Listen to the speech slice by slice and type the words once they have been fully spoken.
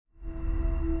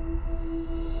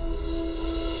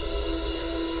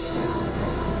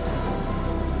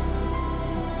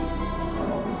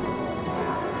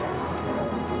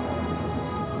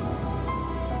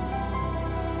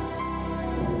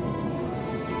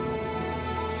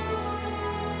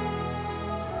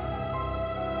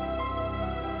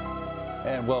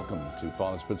And welcome to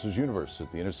Father Spitzer's Universe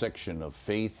at the intersection of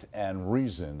faith and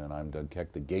reason. And I'm Doug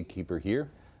Keck, the gatekeeper here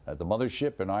at the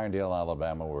mothership in Irondale,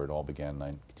 Alabama, where it all began in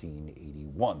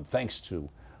 1981. Thanks to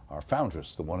our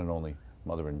foundress, the one and only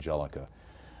Mother Angelica.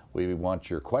 We want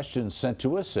your questions sent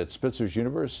to us at Spitzer's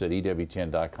Universe at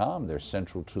EWTN.com. They're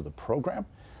central to the program.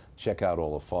 Check out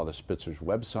all of Father Spitzer's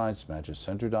websites,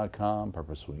 MagisCenter.com,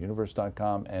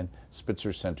 PurposefulUniverse.com, and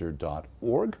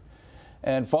SpitzerCenter.org.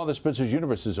 And Father Spitzer's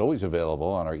Universe is always available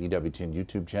on our EWTN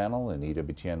YouTube channel and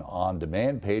EWTN On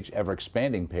Demand page,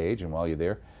 ever-expanding page. And while you're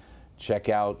there, check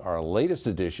out our latest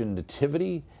edition,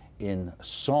 Nativity in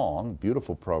Song,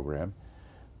 beautiful program.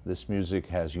 This music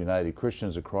has united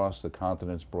Christians across the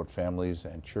continents, brought families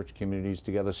and church communities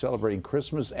together, celebrating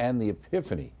Christmas and the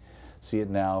Epiphany. See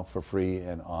it now for free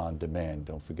and on demand.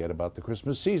 Don't forget about the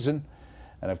Christmas season.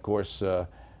 And of course,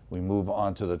 we move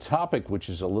on to the topic, which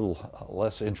is a little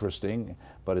less interesting,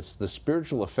 but it's the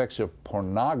spiritual effects of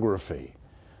pornography.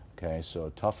 Okay, so a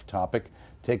tough topic,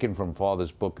 taken from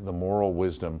Father's book, The Moral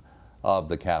Wisdom of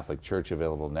the Catholic Church,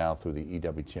 available now through the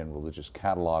EWTN Religious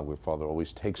Catalog, where Father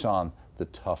always takes on the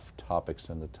tough topics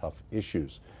and the tough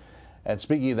issues. And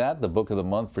speaking of that, the book of the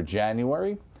month for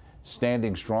January,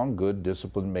 Standing Strong, Good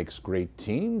Discipline Makes Great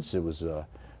Teens. It was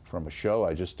from a show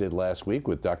I just did last week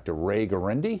with Dr. Ray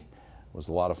Garendi. It was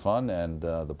a lot of fun, and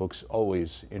the book's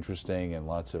always interesting and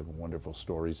lots of wonderful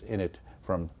stories in it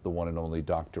from the one and only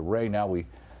Dr. Ray. Now we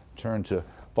turn to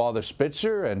Father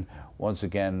Spitzer, and once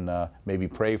again, maybe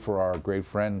pray for our great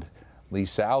friend Lee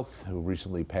South, who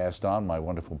recently passed on, my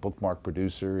wonderful bookmark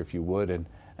producer, if you would,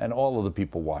 and all of the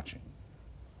people watching.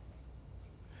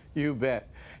 You bet.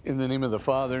 In the name of the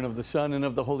Father, and of the Son, and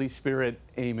of the Holy Spirit,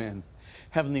 amen.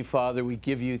 Heavenly Father, we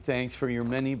give you thanks for your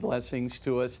many blessings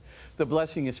to us, the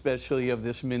blessing especially of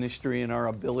this ministry and our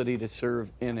ability to serve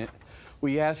in it.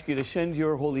 We ask you to send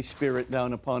your Holy Spirit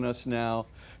down upon us now,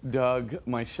 Doug,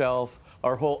 myself,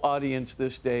 our whole audience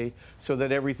this day, so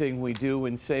that everything we do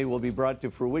and say will be brought to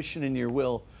fruition in your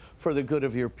will for the good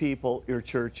of your people, your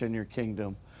church, and your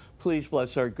kingdom. Please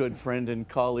bless our good friend and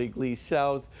colleague Lee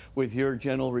South with your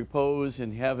gentle repose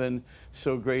in heaven,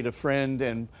 so great a friend,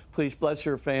 and please bless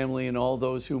her family and all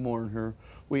those who mourn her.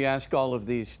 We ask all of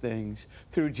these things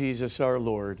through Jesus our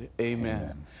Lord.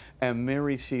 Amen. And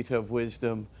Mary, seat of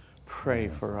wisdom, pray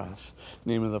for us. In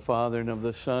the name of the Father, and of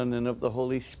the Son, and of the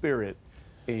Holy Spirit.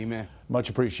 Amen.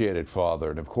 Much appreciated, Father.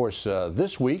 And of course,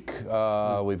 this week,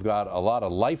 we've got a lot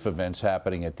of life events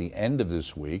happening at the end of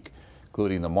this week,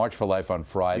 including the March for Life on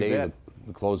Friday,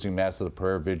 the closing Mass of the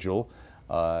Prayer Vigil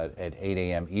at 8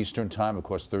 a.m. Eastern Time. Of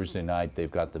course, Thursday night,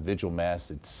 they've got the Vigil Mass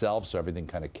itself, so everything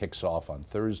kind of kicks off on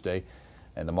Thursday.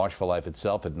 And the March for Life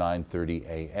itself at 9:30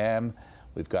 a.m.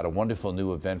 We've got a wonderful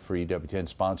new event for EWTN,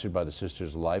 sponsored by the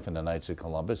Sisters of Life and the Knights of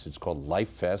Columbus. It's called Life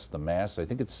Fest, the Mass. I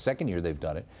think it's the second year they've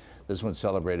done it. This one's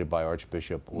celebrated by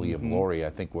Archbishop William Laurie. I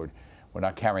think we're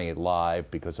not carrying it live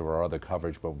because of our other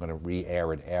coverage, but we're going to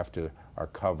re-air it after our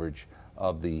coverage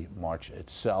of the march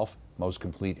itself, most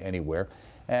complete anywhere.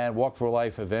 And Walk for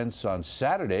Life events on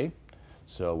Saturday.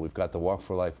 So we've got the Walk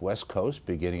for Life West Coast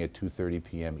beginning at 2:30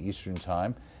 p.m. Eastern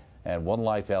Time, and One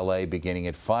Life LA beginning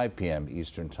at 5 p.m.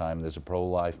 Eastern Time. There's a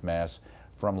pro-life Mass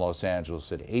from Los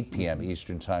Angeles at 8 p.m.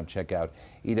 Eastern Time. Check out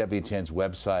EWTN's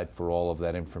website for all of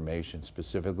that information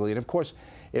specifically. And of course,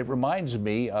 it reminds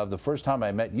me of the first time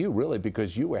I met you, really,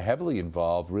 because you were heavily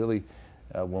involved, really,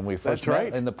 when we first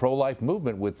met in the pro-life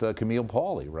movement with Camille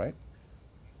Pauly, right?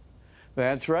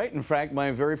 That's right. In fact,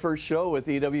 my very first show with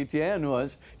EWTN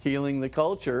was Healing the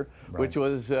Culture, which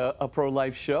was a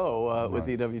pro-life show with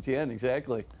EWTN,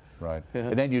 exactly. Right. Yeah.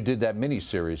 And then you did that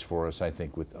mini-series for us, I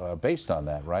think, with based on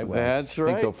that, right? That's right.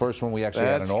 I think the first one we actually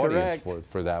had an audience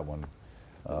for that one.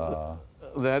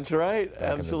 That's right.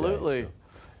 Absolutely. Day, so.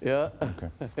 Yeah. Okay.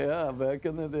 Yeah, back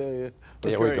in the day.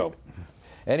 There we go.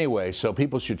 Anyway, so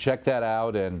people should check that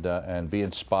out and be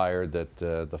inspired that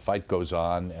the fight goes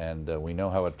on, and we know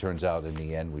how it turns out in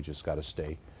the end. We just got to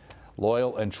stay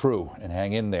loyal and true and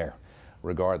hang in there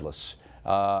regardless.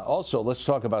 Also, let's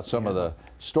talk about some of the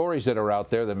stories that are out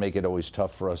there that make it always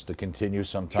tough for us to continue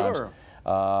sometimes.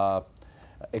 Sure.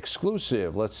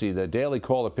 Exclusive, let's see, the Daily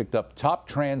Caller picked up top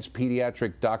trans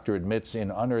pediatric doctor admits in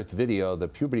unearthed video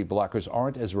that puberty blockers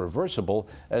aren't as reversible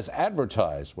as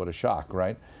advertised. What a shock,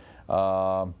 right?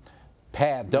 WPATH,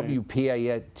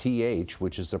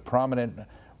 which is the prominent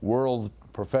World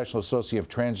Professional Association of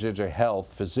Transgender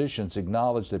Health, physicians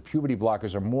acknowledge that puberty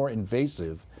blockers are more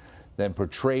invasive than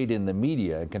portrayed in the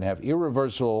media and can have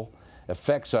irreversible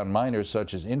effects on minors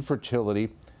such as infertility,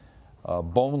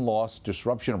 bone loss,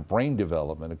 disruption of brain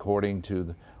development, according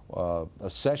to a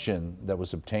session that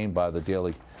was obtained by the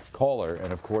Daily Caller.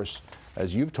 And of course,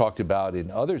 as you've talked about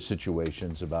in other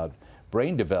situations about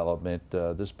brain development,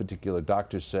 this particular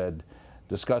doctor said,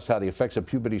 discuss how the effects of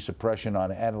puberty suppression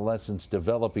on adolescents'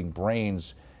 developing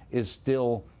brains is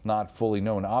still not fully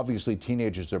known. Obviously,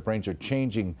 teenagers, their brains are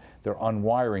changing, they're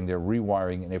unwiring, they're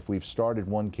rewiring, and if we've started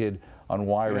one kid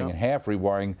unwiring and half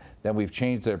rewiring, then we've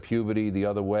changed their puberty the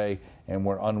other way and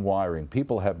we're unwiring.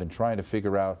 People have been trying to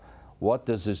figure out, what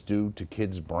does this do to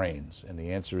kids' brains? And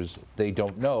the answer is they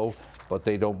don't know, but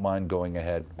they don't mind going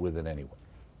ahead with it anyway.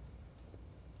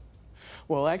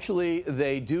 Well, actually,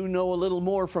 they do know a little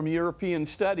more from European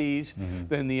studies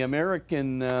than the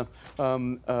American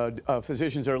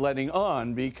physicians are letting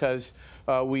on, because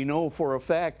we know for a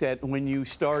fact that when you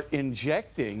start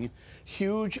injecting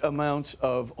huge amounts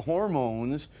of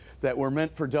hormones that were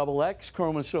meant for XX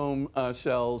chromosome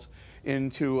cells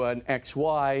into an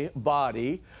XY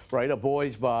body, right, a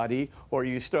boy's body, or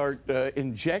you start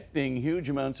injecting huge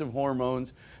amounts of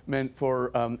hormones meant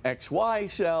for XY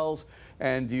cells,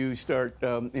 and you start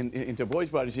into boys'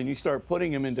 bodies, and you start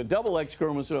putting them into XX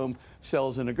chromosome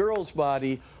cells in a girl's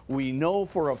body, we know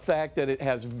for a fact that it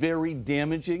has very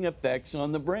damaging effects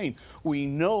on the brain. We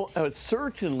know,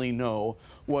 certainly know,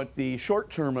 what the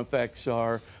short-term effects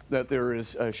are, that there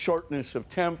is a shortness of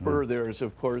temper, there's,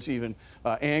 of course, even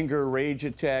anger, rage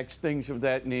attacks, things of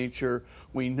that nature.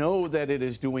 We know that it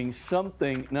is doing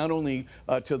something not only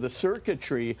to the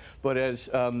circuitry, but as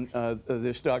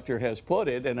this doctor has put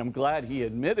it, and I'm glad he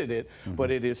admitted it,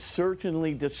 but it is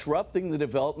certainly disrupting the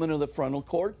development of the frontal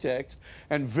cortex,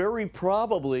 and very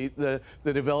probably the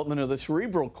development of the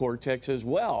cerebral cortex as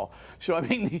well. So, I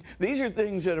mean, these are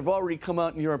things that have already come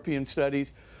out in European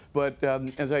studies, but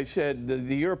as I said,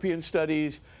 the European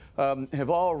studies have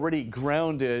already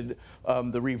grounded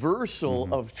the reversal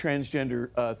of transgender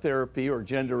therapy or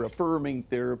gender-affirming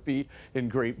therapy in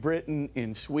Great Britain,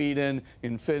 in Sweden,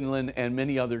 in Finland, and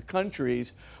many other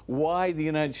countries. Why the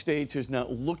United States is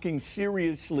not looking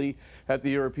seriously at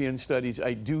the European studies,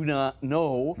 I do not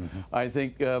know. I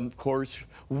think, of course,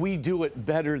 we do it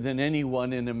better than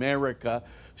anyone in America.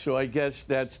 So I guess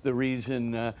that's the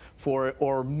reason for it.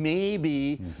 Or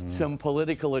maybe some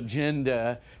political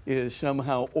agenda is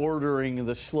somehow ordering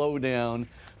the slowdown,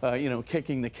 you know,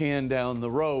 kicking the can down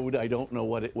the road. I don't know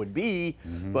what it would be,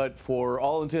 but for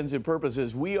all intents and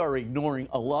purposes, we are ignoring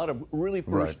a lot of really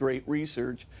first-rate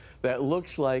research that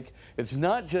looks like it's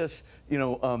not just, you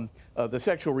know, the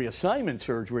sexual reassignment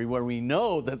surgery, where we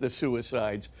know that the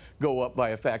suicides go up by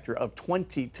a factor of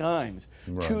 20 times,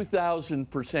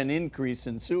 2,000% increase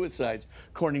in suicides,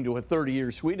 according to a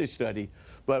 30-year Swedish study.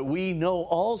 But we know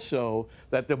also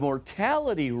that the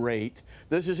mortality rate,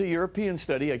 this is a European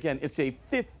study, again, it's a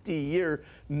 50-year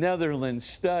Netherlands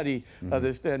study,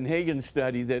 this Den Hagen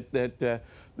study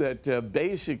that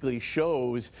basically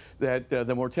shows that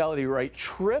the mortality rate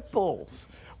triples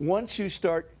once you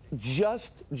start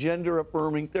just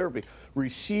gender-affirming therapy,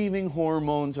 receiving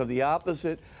hormones of the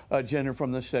opposite gender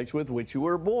from the sex with which you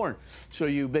were born. So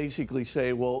you basically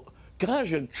say, well,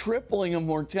 gosh, a tripling of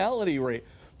mortality rate.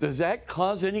 Does that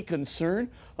cause any concern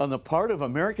on the part of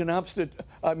American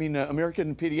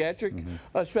pediatric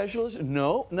specialists?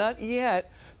 No, not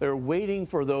yet. They're waiting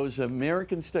for those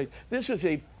American studies. This is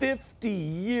a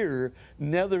 50-year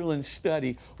Netherlands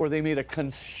study where they made a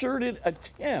concerted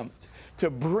attempt to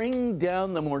bring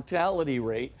down the mortality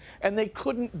rate, and they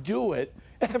couldn't do it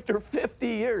after 50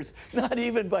 years, not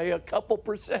even by a couple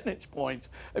percentage points.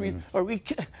 I mean, are we?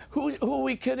 Who are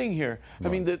we kidding here? I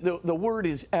mean, the word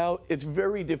is out. It's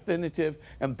very definitive.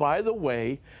 And by the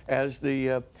way, as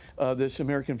this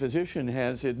American physician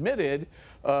has admitted,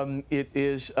 it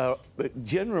is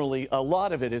generally, a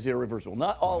lot of it is irreversible.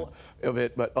 Not all of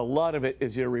it, but a lot of it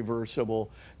is irreversible.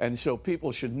 And so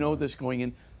people should know this going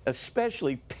in,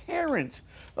 especially parents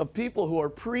of people who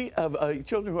are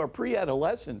children who are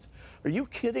pre-adolescents. Are you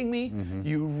kidding me?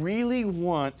 You really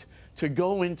want to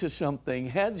go into something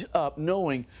heads up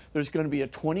knowing there's going to be a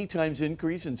 20 times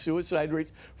increase in suicide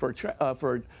rates for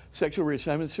sexual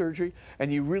reassignment surgery,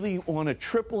 and you really want a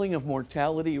tripling of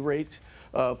mortality rates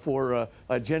for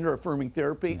gender-affirming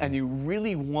therapy, and you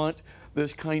really want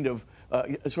this kind of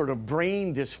sort of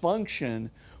brain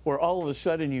dysfunction where all of a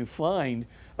sudden you find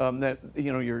that,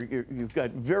 you know, you've got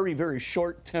very, very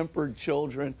short-tempered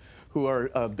children who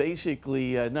are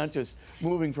basically not just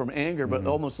moving from anger, but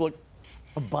almost look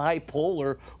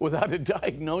bipolar without a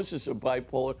diagnosis of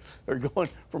bipolar, or going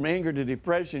from anger to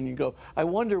depression. You go, I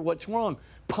wonder what's wrong.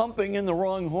 Pumping in the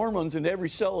wrong hormones into every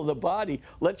cell of the body.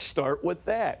 Let's start with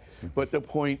that. But the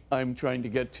point I'm trying to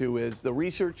get to is the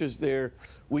research is there.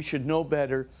 We should know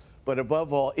better. But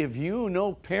above all, if you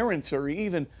know parents are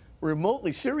even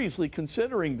remotely seriously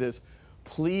considering this,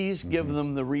 please give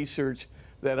them the research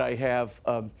that I have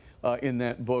in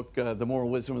that book, The Moral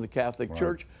Wisdom of the Catholic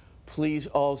Church. Please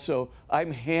also,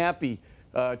 I'm happy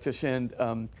to send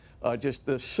just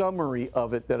the summary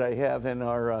of it that I have in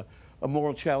our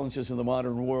Moral Challenges in the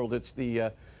Modern World. It's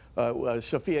the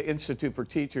Sophia Institute for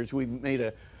Teachers. We've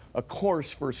made a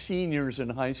course for seniors in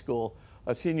high school,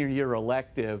 a senior year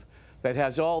elective, that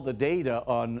has all the data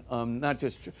on not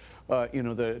just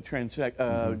the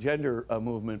transgender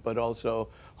movement, but also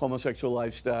homosexual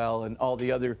lifestyle and all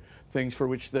the other things for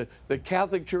which the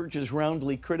Catholic Church is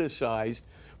roundly criticized.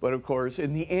 But of course,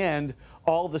 in the end,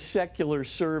 all the secular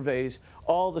surveys,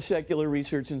 all the secular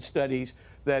research and studies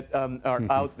that are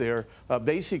out there,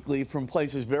 basically from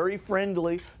places very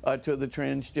friendly to the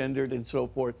transgendered and so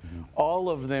forth, all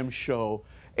of them show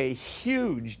a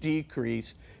huge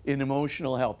decrease in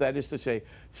emotional health. That is to say,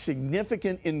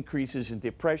 significant increases in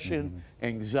depression,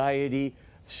 anxiety,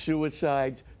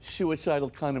 suicides, suicidal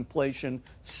contemplation,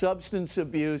 substance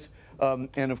abuse,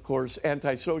 and of course,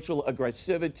 antisocial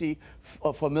aggressivity,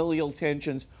 familial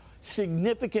tensions,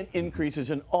 significant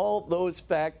increases in all those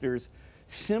factors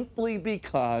simply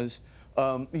because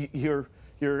you're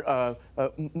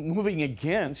moving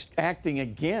against, acting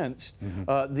against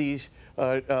these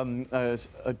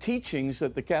teachings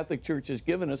that the Catholic Church has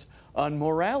given us on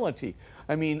morality.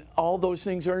 I mean, all those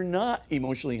things are not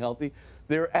emotionally healthy.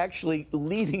 They're actually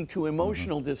leading to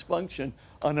emotional dysfunction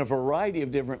on a variety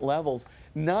of different levels,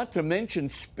 not to mention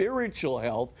spiritual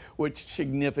health, which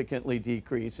significantly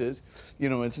decreases. You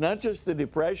know, it's not just the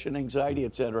depression, anxiety,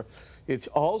 etc. It's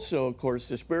also, of course,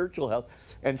 the spiritual health.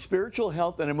 And spiritual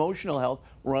health and emotional health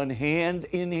run hand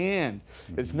in hand.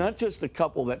 It's not just the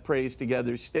couple that prays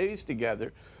together stays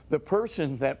together. The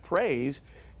person that prays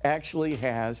actually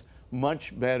has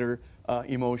much better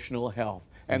emotional health.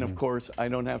 And of course, I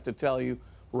don't have to tell you,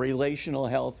 relational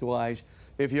health-wise,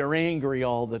 if you're angry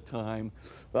all the time,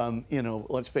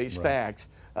 let's face facts,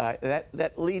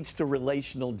 that leads to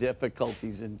relational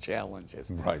difficulties and challenges.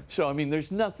 Right. So, I mean,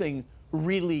 there's nothing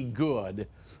really good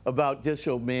about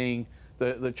disobeying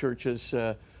the Church's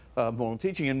moral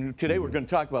teaching. And today we're going to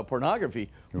talk about pornography.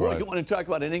 Boy, you want to talk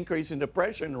about an increase in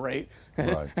depression rate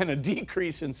and a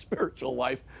decrease in spiritual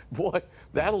life. Boy,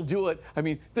 that'll do it. I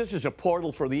mean, this is a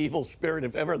portal for the evil spirit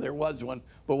if ever there was one,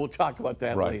 but we'll talk about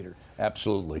that later.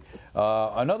 Absolutely.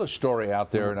 Another story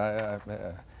out there,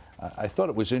 and I thought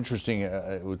it was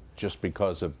interesting just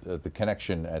because of the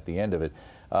connection at the end of it.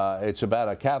 It's about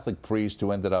a Catholic priest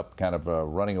who ended up kind of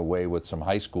running away with some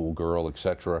high school girl,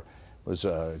 etc. It was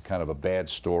kind of a bad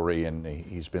story, and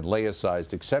he's been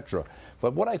laicized, etc.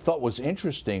 But what I thought was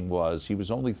interesting was he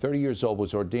was only 30 years old,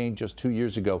 was ordained just 2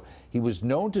 years ago. He was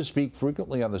known to speak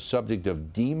frequently on the subject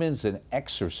of demons and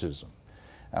exorcism.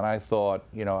 And I thought,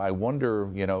 I wonder,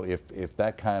 if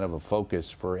that kind of a focus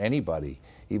for anybody,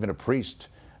 even a priest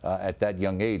at that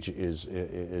young age,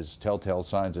 is telltale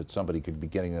signs that somebody could be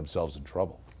getting themselves in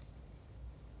trouble.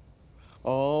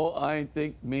 Oh, I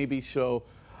think maybe so.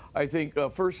 I think,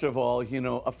 first of all,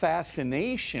 a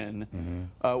fascination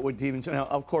with demons. Now,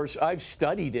 of course, I've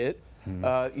studied it,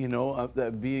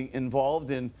 being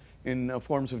involved in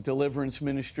forms of deliverance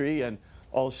ministry, and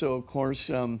also, of course,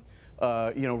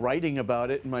 writing about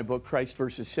it in my book, Christ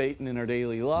versus Satan in Our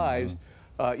Daily Lives.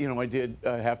 I did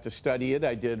have to study it.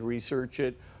 I did research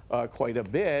it quite a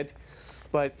bit.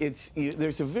 But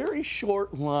there's a very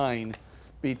short line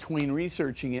between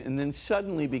researching it and then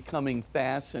suddenly becoming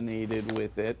fascinated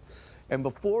with it. And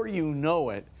before you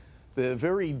know it, the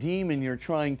very demon you're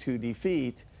trying to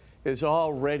defeat is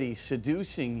already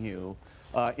seducing you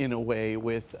in a way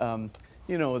with,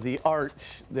 the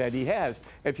arts that he has.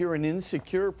 If you're an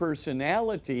insecure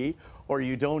personality, or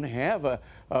you don't have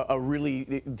a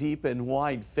really deep and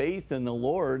wide faith in the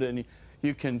Lord, and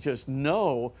you can just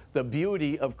know the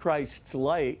beauty of Christ's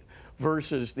light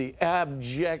versus the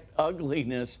abject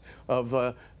ugliness of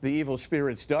the evil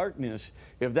spirit's darkness,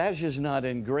 if that's just not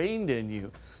ingrained in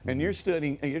you, and you're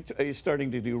starting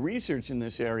to do research in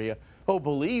this area, oh,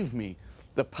 believe me,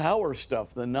 the power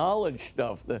stuff, the knowledge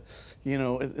stuff,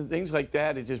 things like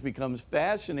that, it just becomes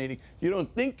fascinating. You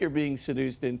don't think you're being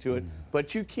seduced into it,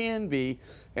 but you can be,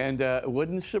 and it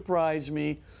wouldn't surprise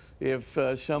me if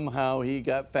somehow he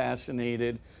got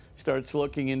fascinated, starts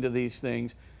looking into these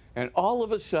things, and all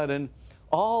of a sudden,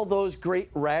 all those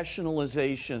great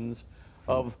rationalizations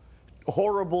of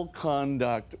horrible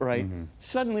conduct, right,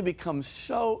 suddenly becomes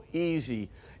so easy.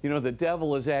 You know, the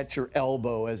devil is at your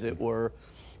elbow, as it were,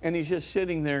 and he's just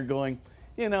sitting there going,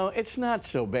 you know, it's not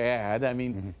so bad. I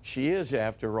mean, she is,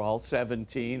 after all,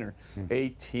 17 or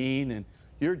 18, and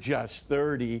you're just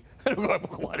 30.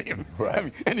 What do you, Right. I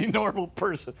mean, any normal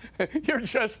person, you're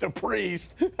just a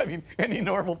priest. I mean, any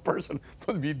normal person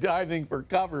would be diving for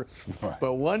cover. Right.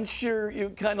 But once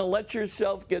you kind of let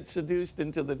yourself get seduced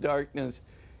into the darkness,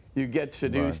 you get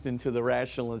seduced into the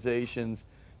rationalizations.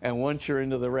 And once you're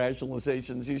into the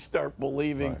rationalizations, you start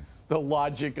believing the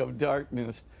logic of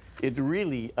darkness. It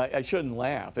really, I shouldn't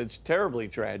laugh. It's terribly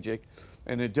tragic,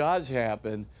 and it does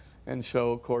happen. And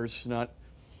so, of course, not,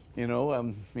 you know,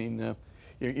 I mean,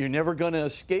 you're never going to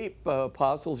escape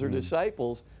apostles or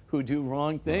disciples who do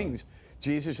wrong things.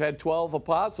 Jesus had 12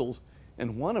 apostles,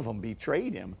 and one of them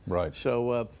betrayed him. Right.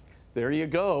 So there you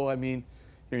go. I mean,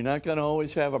 you're not going to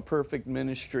always have a perfect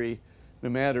ministry, no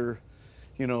matter,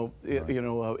 you know,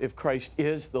 if Christ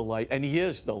is the light, and he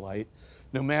is the light,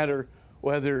 no matter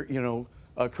whether, you know,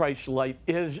 Christ's light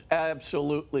is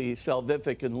absolutely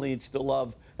salvific and leads to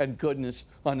love and goodness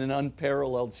on an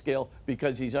unparalleled scale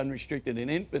because he's unrestricted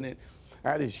and infinite.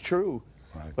 That is true.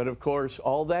 Right. But of course,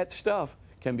 all that stuff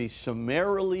can be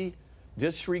summarily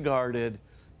disregarded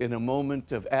in a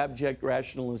moment of abject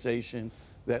rationalization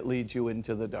that leads you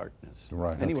into the darkness.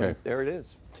 Right. Anyway, Okay. there it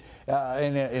is.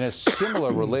 In a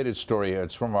similar related story,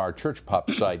 it's from our church pop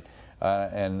site,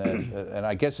 and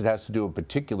I guess it has to do with a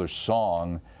particular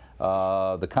song,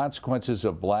 The Consequences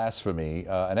of Blasphemy.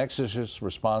 An exorcist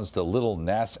responds to Little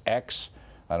Nas X,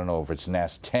 I don't know if it's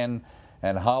Nas 10,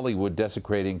 and Hollywood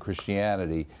desecrating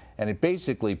Christianity. And it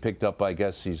basically picked up, I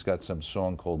guess he's got some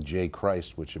song called J.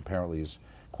 Christ, which apparently is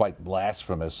quite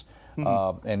blasphemous,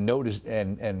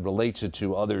 and relates it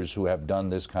to others who have done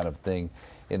this kind of thing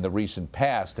in the recent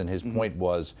past. And his point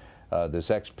was, this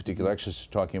particular exorcist is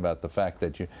talking about the fact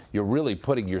that you're really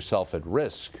putting yourself at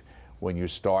risk when you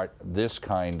start this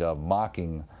kind of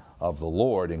mocking of the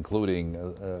Lord, including,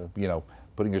 you know,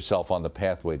 putting yourself on the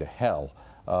pathway to hell.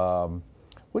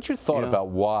 What's your thought about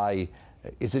why?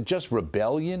 Is it just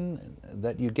rebellion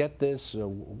that you get this?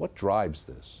 What drives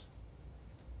this?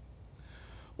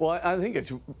 Well, I think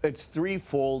it's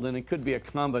threefold, and it could be a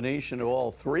combination of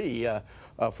all three.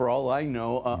 For all I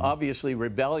know, obviously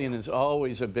rebellion is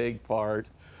always a big part,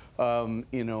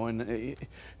 you know, and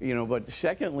you know. But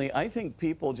secondly, I think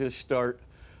people just start,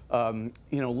 you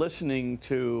know, listening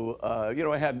to. You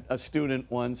know, I had a student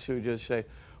once who just say,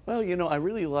 "Well, you know, I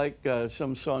really like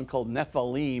some song called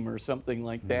Nephilim or something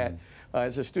like that."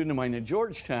 As a student of mine at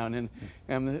Georgetown, and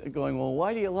I'm going, "Well,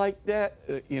 why do you like that?"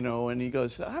 You know, and he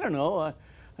goes, "I don't know.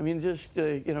 I mean, just,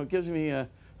 you know, gives me a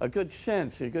good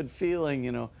sense, a good feeling,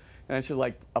 you know." And I said,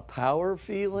 like a power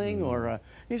feeling? Or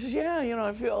he says, yeah, you know,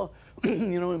 I feel,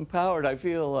 you know, empowered. I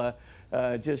feel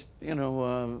just, you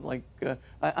know, like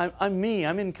I'm me,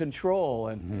 I'm in control,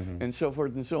 and so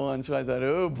forth and so on. So I thought,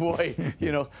 oh boy,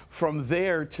 you know, from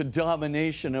there to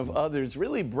domination of others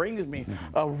really brings me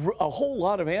a whole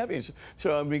lot of happiness.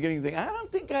 So I'm beginning to think, I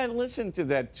don't think I listen to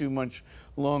that too much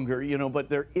longer, you know. But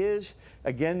there is,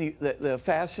 again, the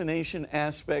fascination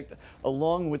aspect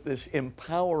along with this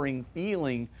empowering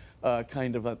feeling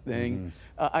kind of a thing.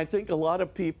 I think a lot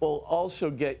of people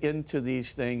also get into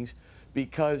these things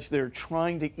because they're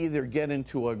trying to either get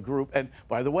into a group, and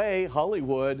by the way,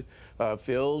 Hollywood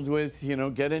filled with, you know,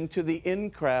 get into the in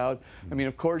crowd. I mean,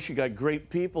 of course, you got great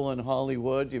people in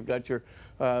Hollywood. You've got your,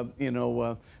 you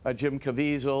know, Jim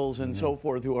Caviezel's and so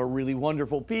forth, who are really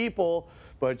wonderful people,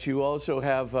 but you also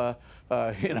have,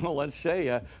 you know, let's say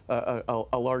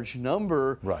a large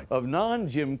number of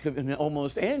non-Jim,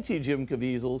 almost anti-Jim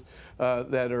Caviezel's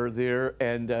that are there,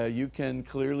 and you can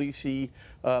clearly see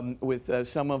with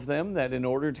some of them that in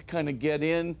order to kind of get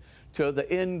in to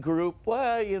the in group,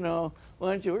 well, you know,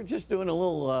 why don't you, we're just doing a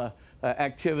little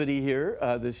activity here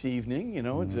this evening, you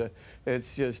know.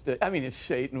 It's just, I mean, it's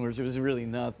Satan, which is really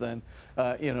nothing,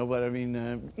 you know, but I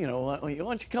mean, you know, why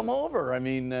don't you come over? I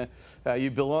mean,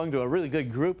 you belong to a really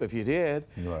good group if you did.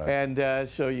 And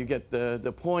so you get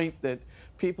the point that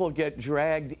people get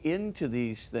dragged into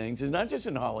these things. It's not just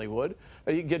in Hollywood.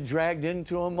 You get dragged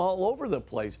into them all over the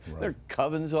place. There are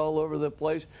covens all over the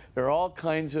place. There are all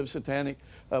kinds of satanic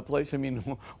places. I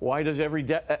mean, why does every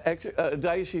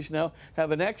diocese now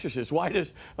have an exorcist? Why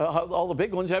does all the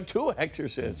big ones have two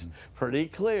exorcists? Pretty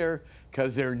clear,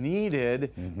 because they're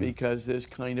needed, because this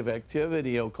kind of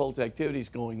activity, occult activity, is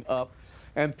going up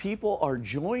And people are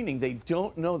joining. They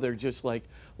don't know. They're just like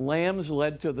lambs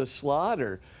led to the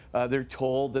slaughter. They're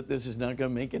told that this is not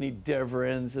going to make any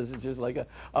difference. This is just like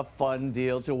a fun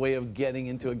deal. It's a way of getting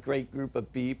into a great group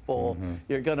of people.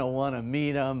 You're going to want to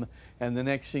meet them. And the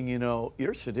next thing you know,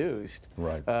 you're seduced.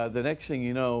 Right. The next thing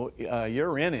you know,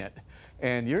 you're in it.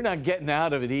 And you're not getting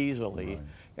out of it easily. Right.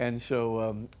 And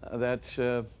so that's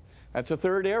a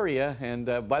third area. And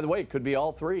by the way, it could be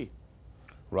all three.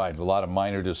 Right. A lot of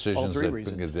minor decisions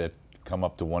that come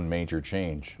up to one major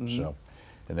change. So,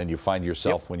 and then you find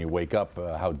yourself when you wake up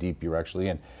how deep you're actually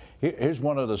in. Here's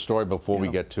one other story before we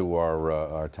get to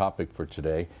our topic for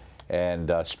today.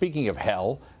 And speaking of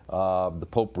hell, the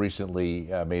Pope recently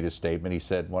made a statement. He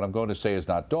said, "What I'm going to say is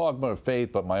not dogma of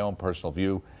faith, but my own personal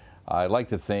view. I like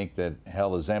to think that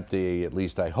hell is empty, at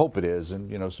least I hope it is." And,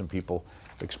 you know, some people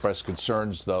express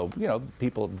concerns, though, you know,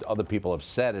 other people have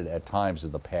said it at times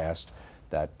in the past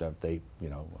that they, you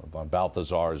know, von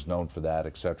Balthasar is known for that,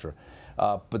 etc.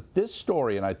 But this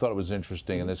story, and I thought it was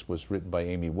interesting, and this was written by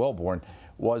Amy Wellborn,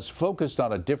 was focused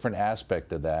on a different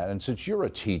aspect of that. And since you're a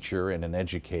teacher and an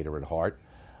educator at heart,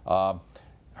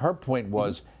 her point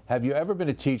was, have you ever been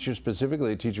a teacher,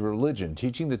 specifically a teacher of religion,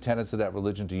 teaching the tenets of that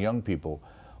religion to young people,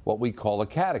 what we call a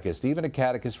catechist, even a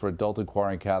catechist for adult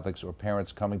inquiring Catholics or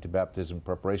parents coming to baptism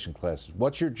preparation classes?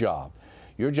 What's your job?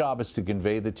 Your job is to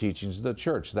convey the teachings of the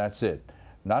church. That's it.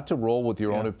 Not to roll with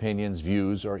your own opinions,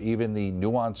 views, or even the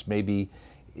nuanced, maybe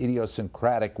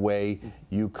idiosyncratic way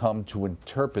you come to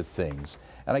interpret things.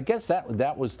 And I guess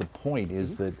that was the point,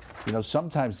 is that, you know,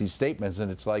 sometimes these statements,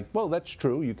 and it's like, well, that's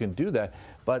true, you can do that,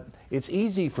 but it's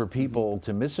easy for people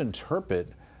to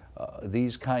misinterpret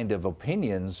these kind of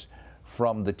opinions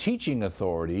from the teaching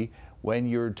authority when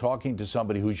you're talking to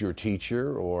somebody who's your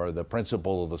teacher or the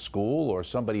principal of the school or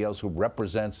somebody else who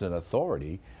represents an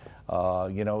authority.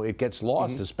 You know, it gets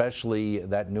lost, especially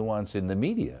that nuance in the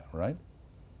media, right?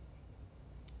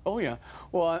 Oh yeah.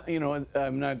 Well, you know,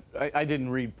 I didn't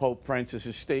read Pope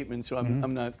Francis's statement, so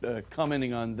I'm not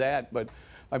commenting on that. But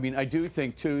I mean, I do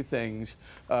think two things.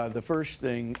 The first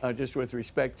thing, just with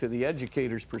respect to the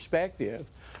educator's perspective,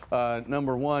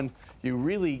 number one, you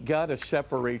really got to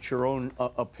separate your own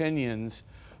opinions.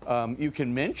 You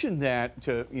can mention that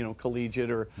to, you know,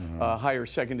 collegiate or higher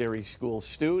secondary school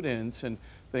students and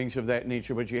things of that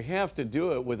nature, but you have to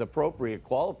do it with appropriate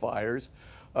qualifiers.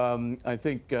 I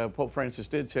think Pope Francis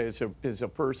did say it's a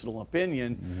personal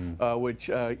opinion, which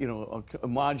you know,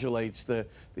 modulates the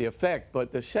effect.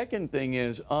 But the second thing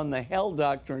is, on the hell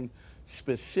doctrine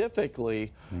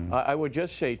specifically, I would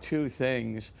just say two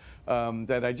things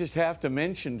that I just have to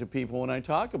mention to people when I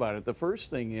talk about it. The first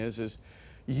thing is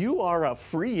you are a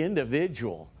free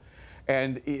individual.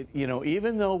 And, you know,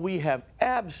 even though we have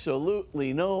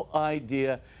absolutely no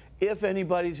idea if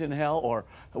anybody's in hell or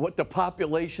what the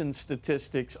population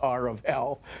statistics are of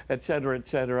hell, et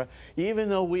cetera, even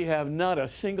though we have not a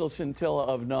single scintilla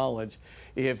of knowledge,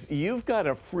 if you've got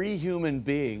a free human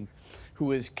being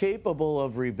who is capable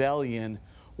of rebellion,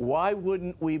 why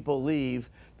wouldn't we believe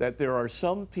that there are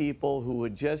some people who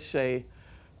would just say,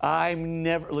 I'm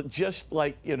never, just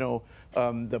like, you know,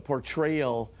 the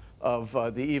portrayal of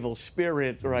the evil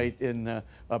spirit, right, in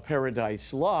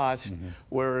Paradise Lost,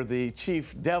 where the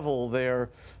chief devil there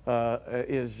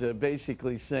is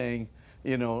basically saying,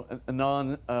 you know,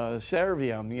 non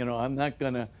serviam, you know, I'm not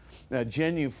going to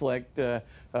genuflect,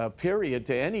 period,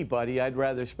 to anybody. I'd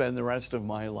rather spend the rest of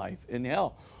my life in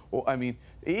hell. Well, I mean,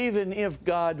 even if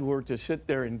God were to sit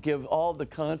there and give all the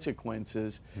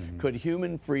consequences, could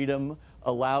human freedom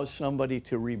allow somebody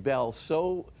to rebel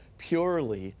so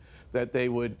purely that they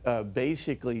would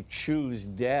basically choose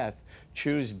death,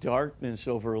 choose darkness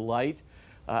over light?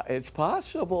 It's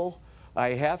possible. I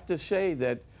have to say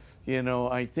that, you know,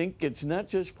 I think it's not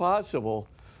just possible.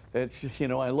 It's, you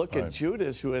know, I look at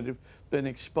Judas, who had been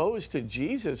exposed to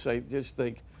Jesus. I just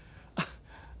think,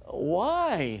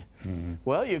 why?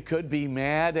 Well, you could be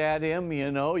mad at him,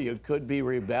 you know, you could be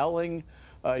rebelling.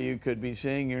 You could be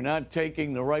saying you're not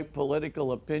taking the right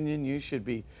political opinion. You should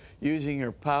be using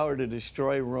your power to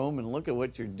destroy Rome, and look at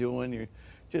what you're doing. You're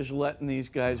just letting these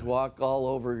guys walk all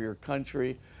over your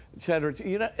country, et cetera.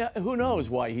 You know, who knows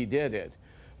why he did it?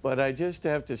 But I just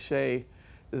have to say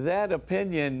that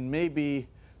opinion may be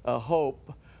a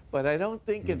hope, but I don't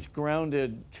think it's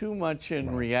grounded too much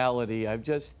in reality. I've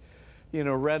just, you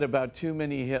know, read about too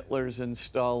many Hitlers and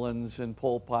Stalins and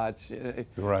Pol Pots.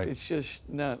 It's just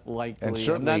not likely.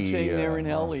 I'm not saying they're in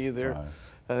hell either.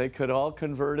 They could all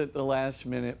convert at the last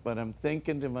minute, but I'm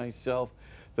thinking to myself,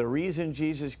 the reason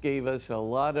Jesus gave us a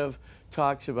lot of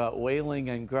talks about wailing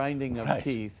and grinding of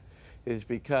teeth is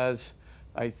because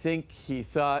I think he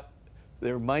thought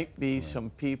there might be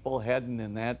some people heading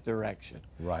in that direction.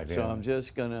 Right. So I'm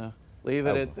just going to leave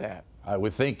it at that. I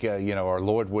would think, our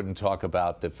Lord wouldn't talk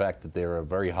about the fact that there are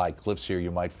very high cliffs here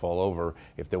you might fall over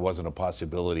if there wasn't a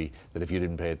possibility that if you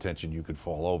didn't pay attention, you could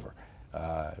fall over.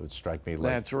 It would strike me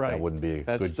like That's right. that wouldn't be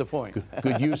a the point.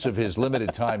 good use of his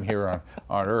limited time here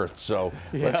on Earth. So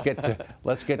let's get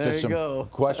to some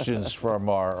questions from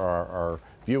our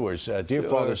viewers. Dear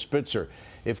Father Spitzer,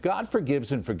 if God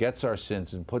forgives and forgets our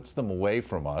sins and puts them away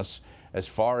from us as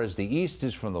far as the East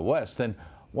is from the West, then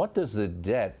what does the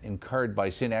debt incurred by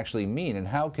sin actually mean, and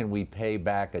how can we pay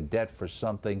back a debt for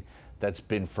something that's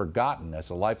been forgotten? As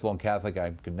a lifelong Catholic,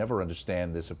 I could never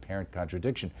understand this apparent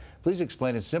contradiction. Please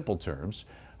explain in simple terms.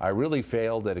 I really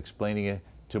failed at explaining it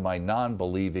to my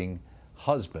non-believing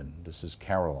husband. This is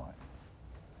Caroline.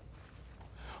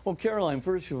 Well, Caroline,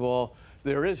 first of all,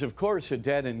 there is, of course, a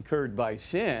debt incurred by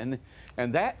sin,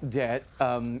 and that debt,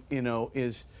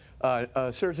 is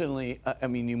certainly,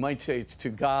 you might say it's to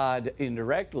God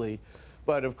indirectly,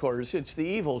 but of course it's the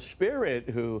evil spirit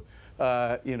who,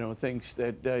 thinks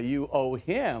that you owe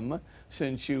him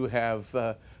since you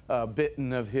have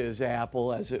bitten of his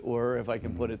apple, as it were, if I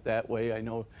can put it that way. I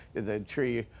know the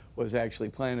tree was actually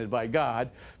planted by God,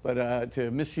 but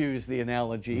to misuse the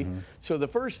analogy. So the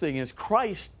first thing is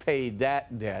Christ paid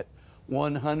that debt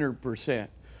 100%.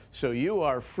 So you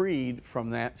are freed from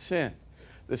that sin.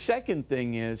 The second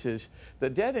thing is the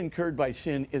debt incurred by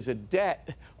sin is a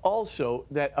debt also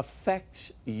that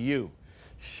affects you.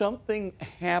 Something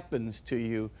happens to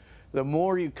you. The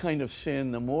more you kind of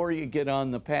sin, the more you get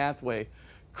on the pathway.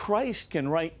 Christ can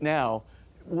right now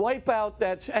wipe out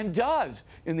that, and does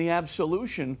in the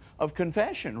absolution of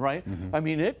confession, right?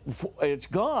 It's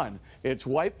gone. It's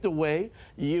wiped away.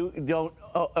 You don't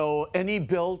owe any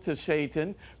bill to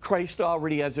Satan. Christ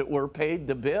already, as it were, paid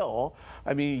the bill.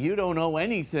 You don't owe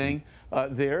anything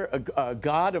there.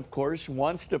 God, of course,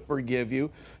 wants to forgive you.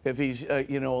 If he's,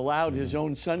 allowed his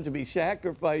own son to be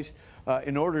sacrificed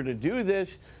in order to do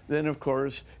this, then, of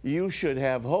course, you should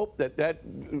have hope that that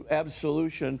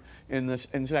absolution in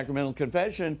sacramental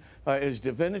confession is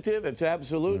definitive. It's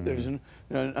absolute. There's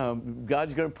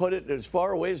God's going to put it as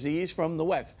far away as the east from the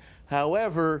west.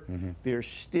 However, there's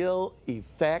still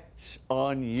effects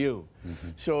on you.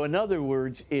 So in other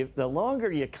words, if the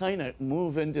longer you kind of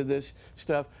move into this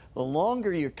stuff, the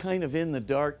longer you're kind of in the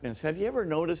darkness. Have you ever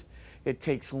noticed it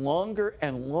takes longer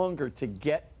and longer to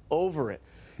get over it?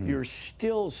 You're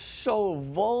still so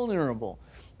vulnerable.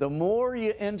 The more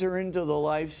you enter into the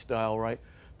lifestyle, right,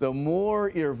 the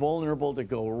more you're vulnerable to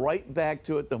go right back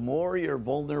to it, the more you're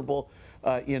vulnerable,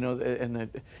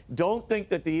 don't think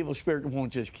that the evil spirit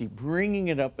won't just keep bringing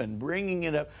it up and bringing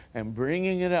it up and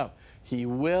bringing it up. He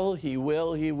will, he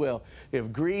will, he will.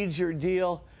 If greed's your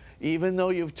deal, even though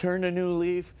you've turned a new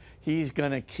leaf, he's going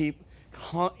to keep,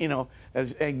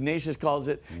 as Ignatius calls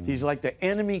it, he's like the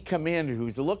enemy commander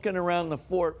who's looking around the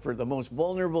fort for the most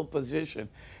vulnerable position.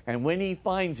 And when he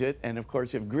finds it, and of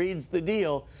course, if greed's the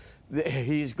deal,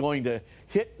 he's going to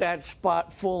hit that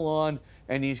spot full on,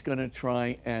 and he's going to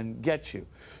try and get you.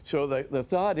 So the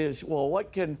thought is, well,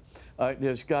 what can,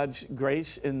 does God's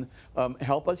grace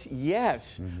help us?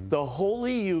 Yes. The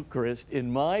Holy Eucharist,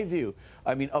 in my view,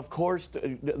 of course,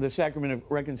 the sacrament of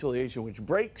reconciliation, which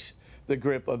breaks the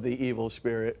grip of the evil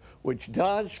spirit, which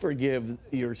does forgive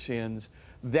your sins,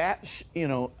 that's,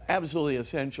 absolutely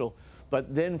essential.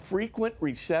 But then frequent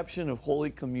reception of Holy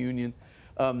Communion,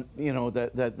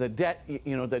 the debt,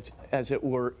 that's, as it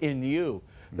were, in you,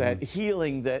 that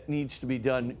healing that needs to be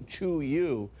done to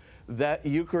you, that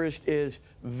Eucharist is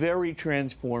very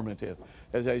transformative.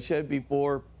 As I said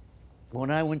before,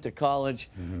 when I went to college,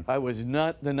 I was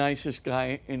not the nicest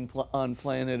guy on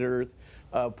planet Earth.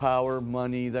 Power,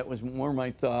 money, that was more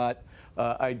my thought.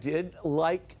 I did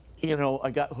like, I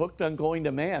got hooked on going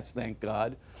to Mass, thank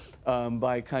God,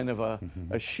 by kind of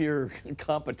a sheer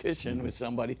competition with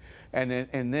somebody.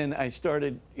 And then I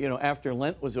started, after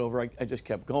Lent was over, I just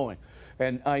kept going.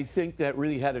 And I think that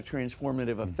really had a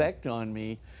transformative effect on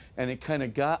me, and it kind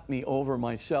of got me over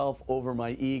myself, over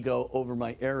my ego, over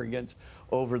my arrogance,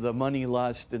 over the money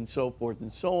lust, and so forth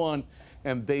and so on.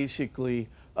 And basically,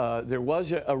 there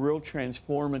was a real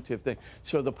transformative thing.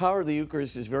 So the power of the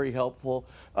Eucharist is very helpful.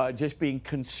 Just being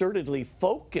concertedly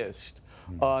focused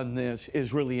on this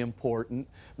is really important,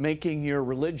 making your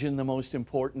religion the most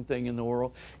important thing in the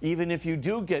world. Even if you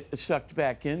do get sucked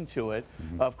back into it,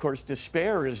 of course,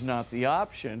 despair is not the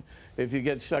option. If you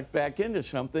get sucked back into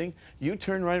something, you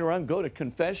turn right around, go to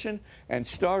confession, and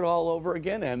start all over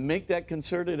again and make that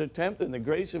concerted attempt, and the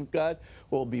grace of God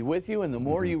will be with you. And the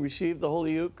more you receive the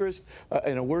Holy Eucharist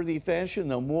in a worthy fashion,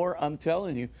 the more, I'm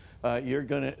telling you, you're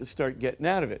going to start getting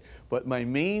out of it. But my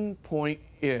main point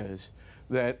is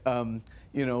that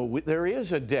you know, there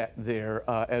is a debt there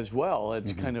as well.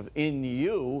 It's kind of in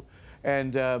you,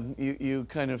 and you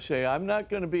kind of say, I'm not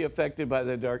going to be affected by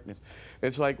the darkness.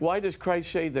 It's like, why does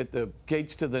Christ say that the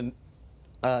gates to the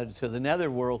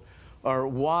netherworld are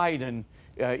wide and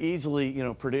easily, you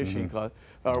know, perdition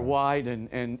are wide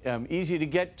and easy to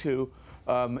get to?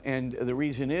 And the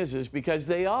reason is because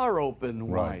they are open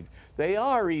wide. They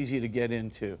are easy to get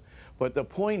into. But the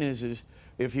point is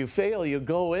if you fail, you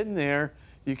go in there.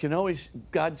 You can always,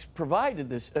 God's provided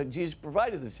this, Jesus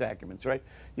provided the sacraments, right?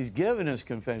 He's given us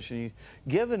confession. He's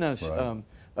given us,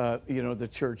 you know, the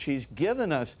church. He's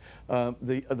given us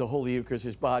the Holy Eucharist,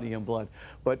 His body and blood.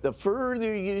 But the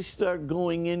further you start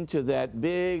going into that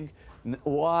big,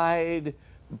 wide,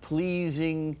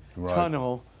 pleasing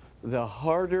tunnel, the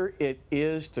harder it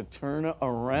is to turn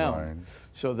around.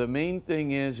 So the main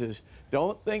thing is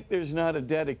don't think there's not a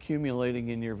debt accumulating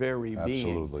in your very being.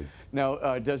 Absolutely.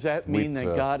 Now, does that mean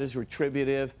that God is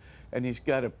retributive and He's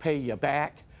got to pay you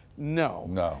back? No.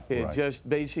 No. It just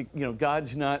you know,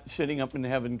 God's not sitting up in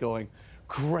heaven going,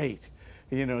 great,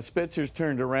 you know, Spitzer's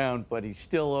turned around, but he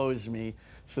still owes me.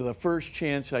 So the first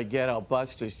chance I get, I'll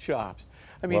bust his chops.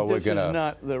 I mean, well, this is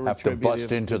not the retributive. have to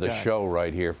bust into the show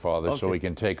right here, Father, so we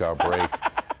can take our break.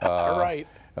 All right.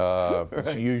 So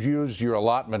you've used your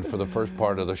allotment for the first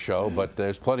part of the show, but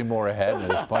there's plenty more ahead,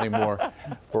 and there's plenty more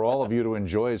for all of you to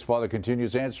enjoy as Father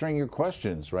continues answering your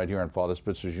questions right here on Father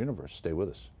Spitzer's Universe. Stay with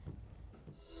us.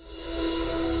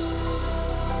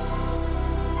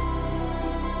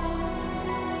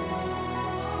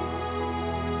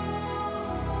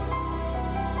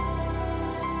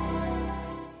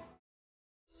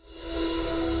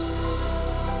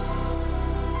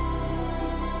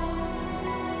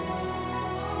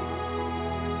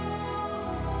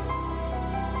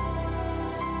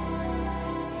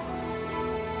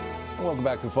 Welcome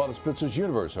back to Father Spitzer's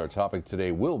Universe. Our topic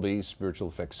today will be spiritual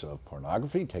effects of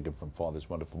pornography, taken from Father's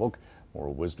wonderful book,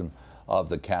 Moral Wisdom of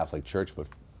the Catholic Church. But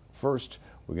first,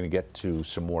 we're going to get to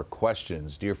some more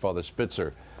questions. Dear Father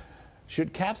Spitzer,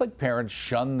 should Catholic parents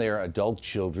shun their adult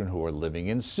children who are living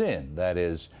in sin? That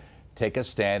is, take a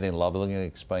stand and lovingly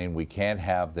explain we can't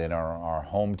have them in our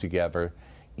home together,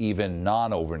 even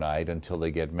non-overnight, until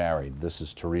they get married. This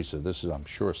is Teresa. This is, I'm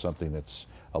sure, something that's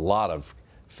a lot of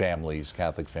families,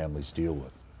 Catholic families, deal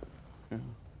with. Yeah.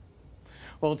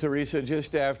 Well, Teresa,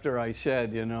 just after I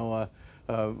said, you know,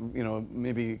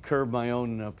 maybe curb my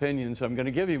own opinions, I'm going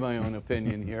to give you my own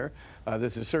opinion here.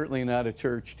 This is certainly not a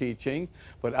church teaching,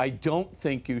 but I don't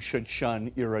think you should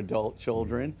shun your adult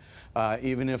children,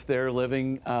 even if they're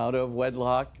living out of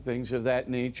wedlock, things of that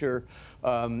nature.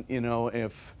 You know,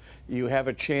 if you have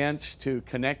a chance to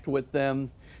connect with them,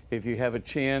 if you have a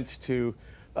chance to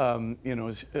you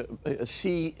know,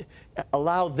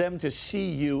 allow them to see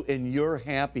you in your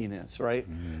happiness, right?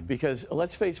 Because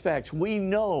let's face facts, we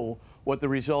know what the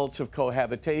results of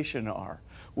cohabitation are.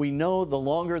 We know the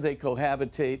longer they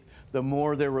cohabitate, the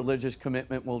more their religious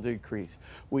commitment will decrease.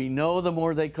 We know the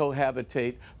more they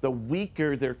cohabitate, the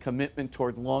weaker their commitment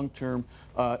toward long-term,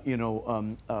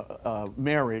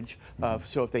 marriage.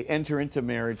 So if they enter into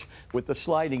marriage with the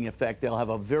sliding effect, they'll have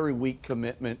a very weak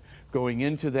commitment going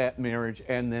into that marriage,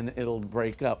 and then it'll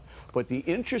break up. But the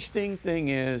interesting thing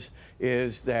is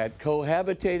that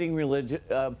cohabitating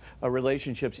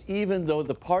relationships, even though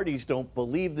the parties don't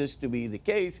believe this to be the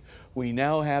case, we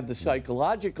now have the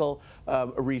psychological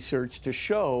research to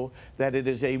show that it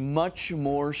is a much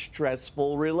more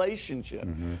stressful relationship.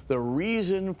 The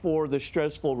reason for the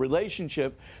stressful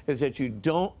relationship is that you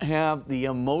don't have the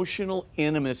emotional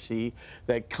intimacy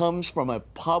that comes from a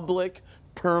public,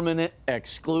 permanent,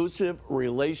 exclusive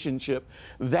relationship.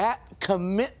 That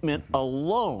commitment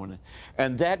alone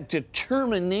and that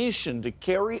determination to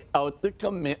carry out the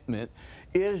commitment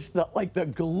is like the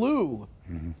glue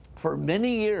for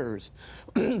many years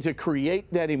to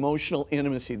create that emotional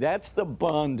intimacy. That's the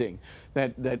bonding,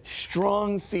 that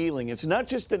strong feeling. It's not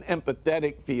just an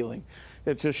empathetic feeling.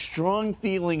 It's a strong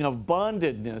feeling of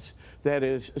bondedness that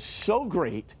is so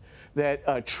great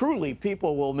that truly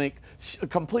people will make a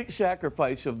complete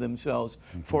sacrifice of themselves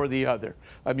for the other.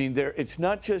 I mean, it's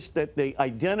not just that they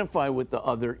identify with the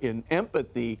other in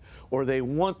empathy or they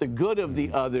want the good of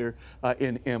the other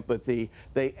in empathy.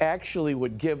 They actually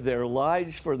would give their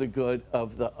lives for the good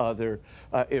of the other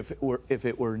if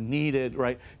it were needed,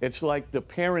 right? It's like the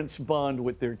parents bond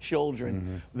with their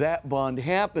children. That bond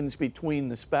happens between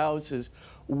the spouses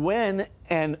when,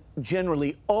 and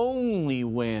generally only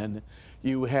when,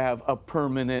 you have a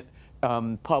permanent,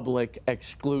 public,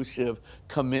 exclusive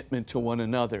commitment to one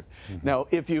another. Now,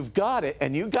 if you've got it,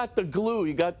 and you got the glue,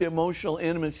 you got the emotional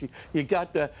intimacy, you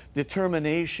got the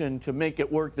determination to make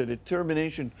it work, the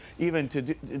determination even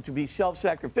to be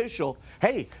self-sacrificial,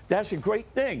 hey, that's a great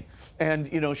thing.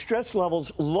 And, you know, stress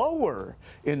levels lower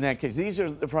in that case. These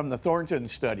are from the Thornton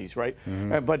studies, right?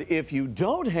 But if you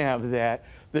don't have that,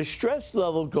 the stress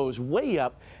level goes way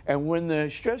up, and when the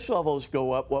stress levels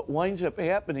go up, what winds up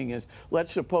happening is,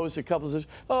 let's suppose the couple says,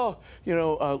 oh, you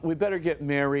know, we better get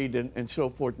married and so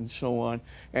forth and so on,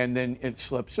 and then it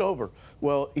slips over.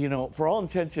 Well, you know, for all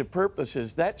intents and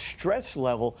purposes, that stress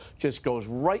level just goes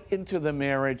right into the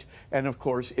marriage, and of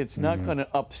course, it's not going to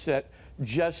upset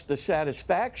just the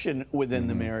satisfaction within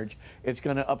the marriage. It's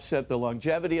going to upset the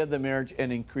longevity of the marriage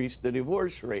and increase the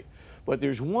divorce rate. But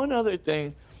there's one other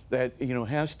thing that, you know,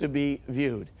 has to be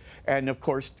viewed. And of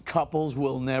course, couples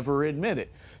will never admit it.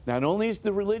 Not only is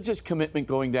the religious commitment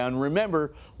going down,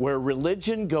 remember, where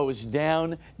religion goes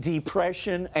down,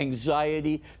 depression,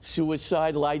 anxiety,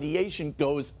 suicidal ideation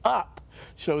goes up.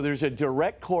 So there's a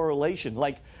direct correlation,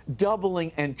 like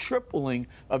doubling and tripling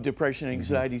of depression,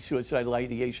 anxiety, suicidal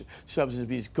ideation, substance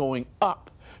abuse going up.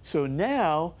 So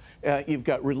now you've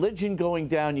got religion going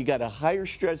down, you got a higher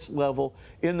stress level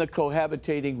in the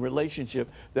cohabitating relationship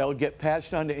that will get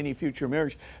passed on to any future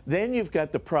marriage. Then you've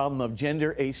got the problem of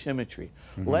gender asymmetry.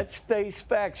 Let's face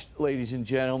facts, ladies and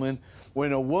gentlemen.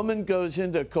 When a woman goes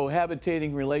into a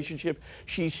cohabitating relationship,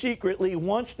 she secretly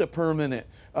wants the permanent,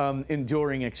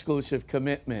 enduring, exclusive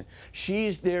commitment.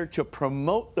 She's there to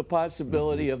promote the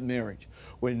possibility of marriage.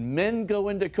 When men go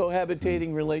into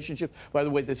cohabitating relationships, by the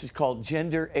way, this is called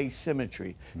gender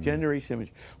asymmetry. Gender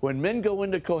asymmetry. When men go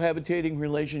into cohabitating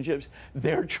relationships,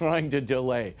 they're trying to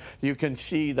delay. You can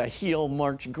see the heel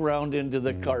marks ground into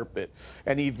the carpet.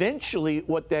 And eventually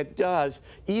what that does,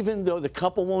 even though the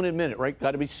couple won't admit it, right?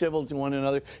 Got to be civil to one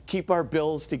another, keep our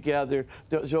bills together,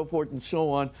 so forth and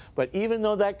so on. But even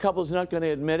though that couple's not going to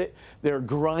admit it, they're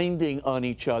grinding on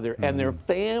each other, and their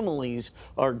families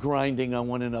are grinding on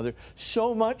one another.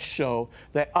 So much so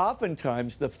that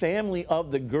oftentimes the family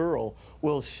of the girl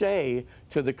will say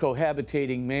to the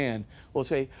cohabitating man, will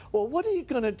say, well, what are you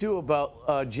going to do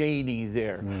about Janie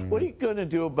there? What are you going to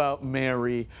do about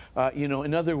Mary? You know,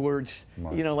 in other words,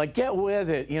 you know, like, get with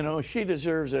it. You know, she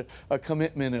deserves a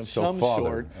commitment of some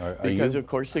sort, because, of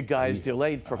course, the guy's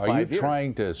delayed for 5 years. Are you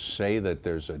trying to say that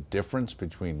there's a difference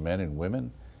between men and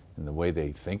women in the way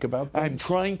they think about things? I'm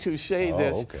trying to say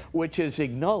this, which is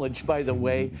acknowledged, by the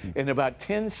way, in about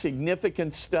 10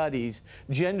 significant studies.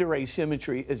 Gender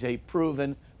asymmetry is a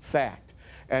proven fact.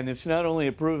 And it's not only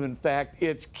a proven fact,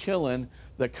 it's killing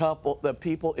the couple, the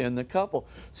people in the couple.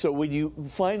 So when you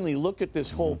finally look at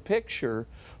this whole picture,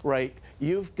 right,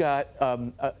 you've got,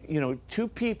 you know, two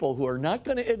people who are not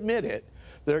going to admit it.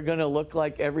 They're going to look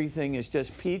like everything is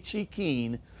just peachy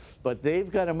keen, but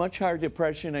they've got a much higher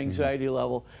depression, anxiety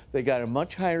level. They got a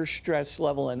much higher stress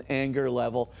level and anger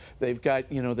level. They've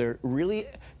got, you know, they're really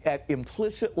at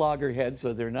implicit loggerheads,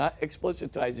 so they're not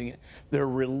explicitizing it. Their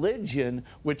religion,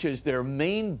 which is their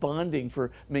main bonding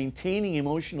for maintaining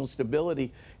emotional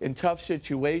stability in tough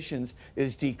situations,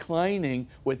 is declining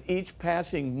with each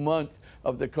passing month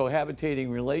of the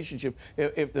cohabitating relationship,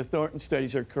 if the Thornton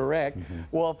studies are correct.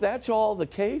 Well, if that's all the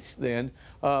case, then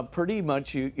pretty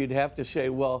much you'd have to say,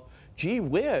 well, gee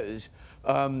whiz,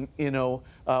 you know,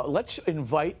 let's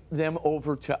invite them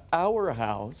over to our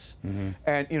house,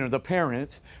 and, you know, the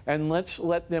parents, and let's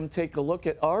let them take a look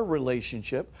at our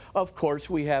relationship. Of course,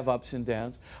 we have ups and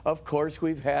downs. Of course,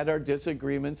 we've had our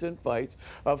disagreements and fights.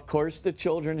 Of course, the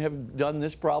children have done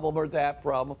this problem or that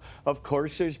problem. Of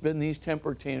course, there's been these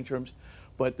temper tantrums.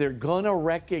 But they're going to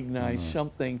recognize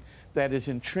something that is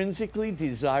intrinsically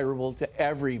desirable to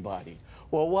everybody.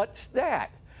 Well, what's that?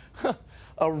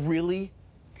 A really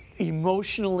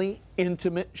emotionally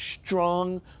intimate,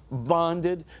 strong,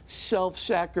 bonded,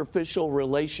 self-sacrificial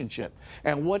relationship.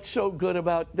 And what's so good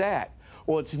about that?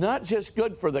 Well, it's not just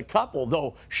good for the couple,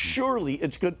 though surely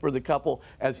it's good for the couple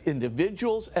as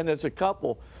individuals and as a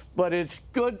couple, but it's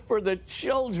good for the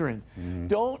children.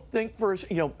 Don't think for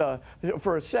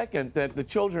a second that the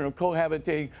children of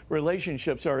cohabitating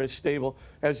relationships are as stable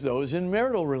as those in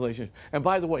marital relationships. And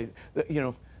by the way,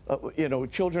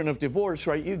 children of divorce,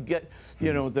 right? You get,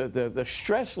 the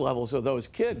stress levels of those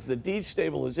kids, the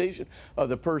destabilization of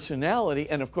the personality,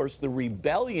 and of course the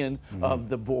rebellion of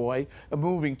the boy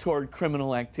moving toward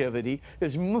criminal activity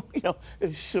is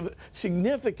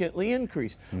significantly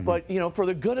increased. But for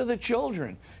the good of the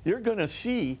children, you're going to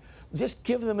see. Just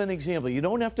give them an example. You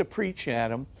don't have to preach at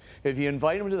them. If you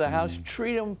invite them to the house,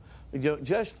 treat them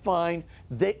just fine.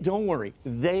 Don't worry.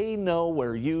 They know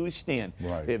where you stand.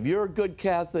 Right. If you're a good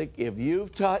Catholic, if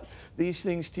you've taught these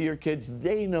things to your kids,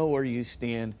 they know where you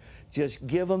stand. Just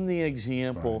give them the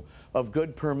example of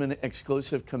good, permanent,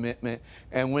 exclusive commitment.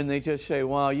 And when they just say,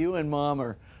 "Wow, you and Mom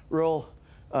are real,"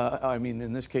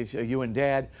 in this case, you and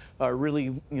Dad are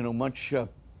really, much,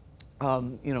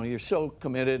 you're so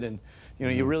committed, and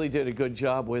you really did a good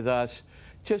job with us.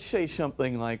 Just say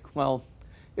something like, "Well,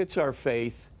 it's our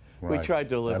faith. We tried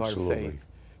to live our faith,"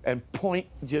 and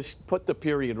just put the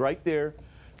period right there.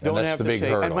 Don't have to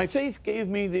say, "And my faith gave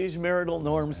me these marital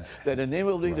norms that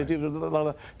enabled me to do blah, blah,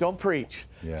 blah." Don't preach.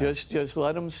 Just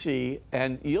let them see,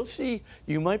 and you'll see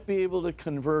you might be able to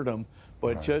convert them.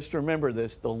 But just remember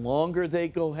this: the longer they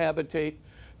cohabitate,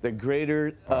 the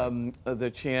greater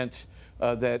the chance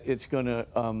that it's going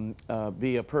to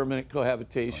be a permanent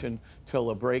cohabitation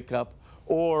till a breakup,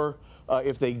 or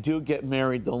if they do get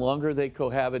married, the longer they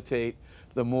cohabitate,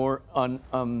 the more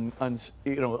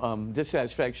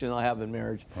dissatisfaction they'll have in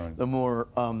marriage, the more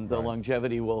the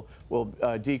longevity will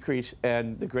decrease,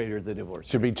 and the greater the divorce.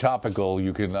 To be topical,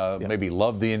 you can maybe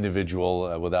love the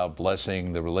individual without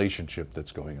blessing the relationship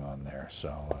that's going on there.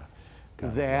 So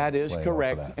that is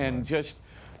correct, and just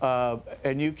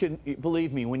and you can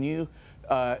believe me when you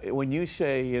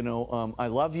say I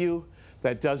love you,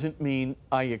 that doesn't mean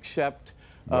I accept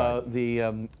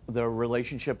the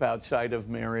relationship outside of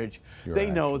marriage. They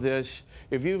know this.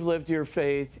 If you've lived your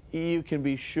faith, you can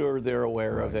be sure they're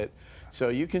aware of it. So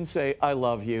you can say, "I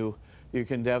love you." You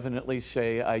can definitely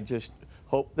say, "I just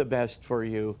hope the best for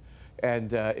you.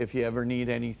 And if you ever need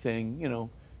anything,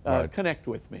 connect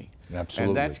with me."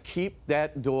 Absolutely. And keep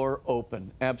that door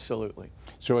open. Absolutely.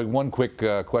 So one quick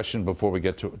question before we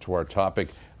get to our topic.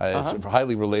 It's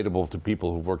highly relatable to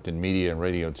people who've worked in media and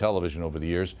radio and television over the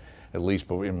years. At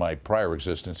least in my prior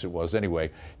existence it was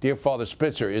anyway. Dear Father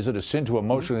Spitzer, is it a sin to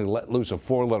emotionally let loose a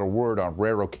 4-letter word on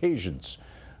rare occasions?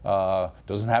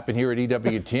 Doesn't happen here at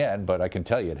EWTN, but I can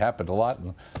tell you it happened a lot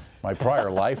in my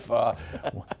prior life.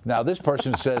 Now this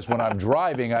person says, when I'm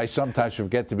driving, I sometimes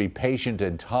forget to be patient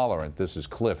and tolerant. This is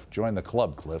Cliff. Join the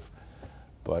club, Cliff.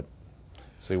 But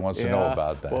so he wants to know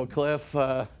about that. Well, Cliff,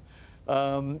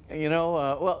 in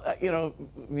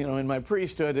my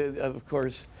priesthood, of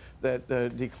course, that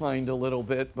declined a little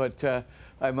bit, but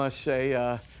I must say,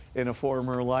 in a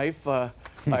former life, I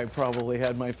probably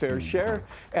had my fair share,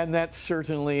 and that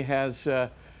certainly has,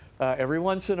 every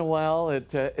once in a while,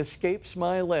 it escapes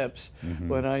my lips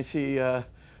when I see, the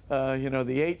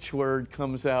H word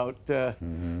comes out,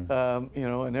 and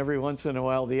every once in a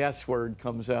while the S word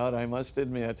comes out, I must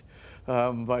admit.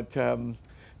 But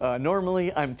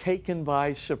normally I'm taken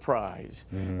by surprise,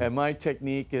 and my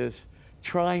technique is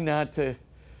try not to,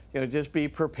 just be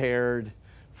prepared.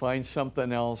 Find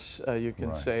something else you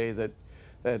can say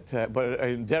but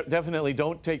definitely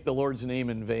don't take the Lord's name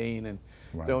in vain, and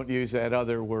don't use that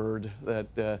other word that,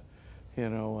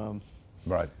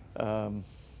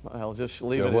 I'll just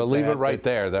leave it. We'll leave it right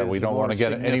there. That we don't want to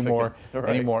get any more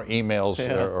emails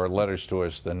or letters to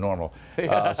us than normal.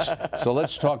 So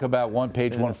let's talk about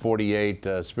page 148,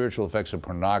 spiritual effects of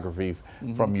pornography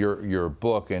from your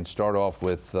book, and start off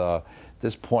with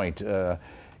this point.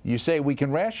 You say we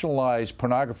can rationalize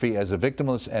pornography as a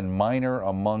victimless and minor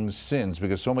among sins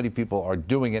because so many people are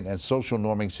doing it, and social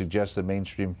norming suggests that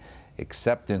mainstream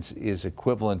acceptance is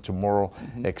equivalent to moral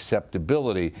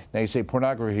acceptability. Now you say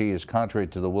pornography is contrary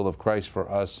to the will of Christ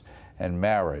for us and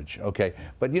marriage. Okay,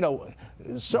 but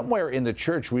somewhere in the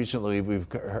church recently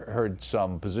we've heard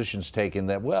some positions taken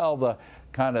that, well, the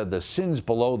sins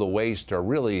below the waist are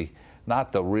really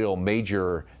not the real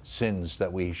major sins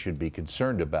that we should be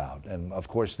concerned about. And of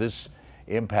course this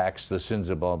impacts the sins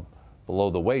below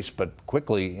the waist, but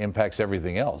quickly impacts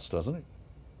everything else, doesn't it?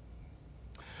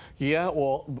 Yeah,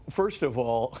 well, first of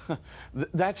all,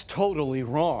 that's totally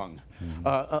wrong.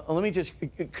 Let me just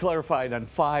clarify it on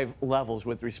 5 levels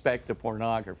with respect to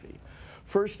pornography.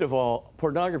 First of all,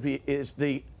 pornography is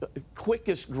the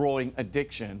quickest growing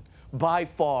addiction by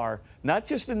far, not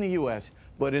just in the U.S.,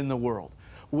 but in the world.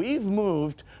 We've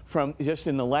moved from, just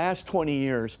in the last 20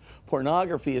 years,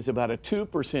 pornography is about a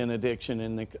 2% addiction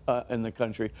in the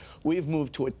country. We've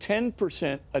moved to a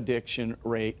 10% addiction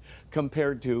rate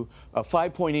compared to a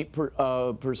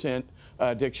 5.8%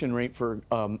 addiction rate for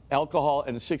alcohol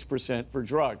and a 6% for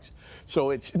drugs.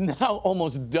 So it's now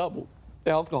almost double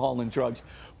alcohol and drugs,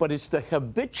 but it's the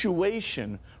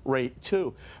habituation rate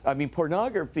too. I mean,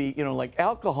 pornography, like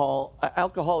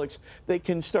alcoholics, they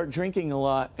can start drinking a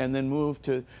lot and then move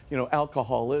to,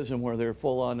 alcoholism, where they're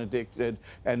full on addicted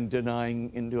and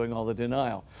denying and doing all the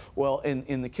denial. Well,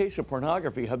 in the case of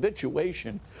pornography,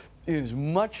 habituation is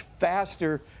much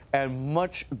faster and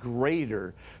much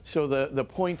greater. So the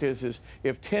point is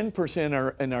if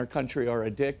 10% in our country are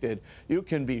addicted, you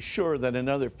can be sure that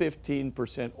another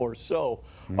 15% or so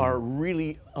are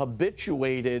really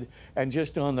habituated and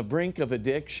just on the brink of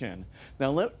addiction.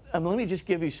 Now let me just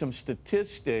give you some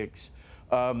statistics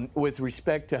with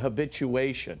respect to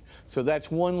habituation. So that's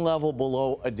one level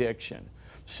below addiction.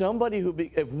 Somebody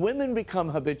if women become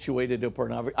habituated to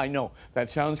pornography, I know that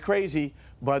sounds crazy,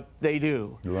 but they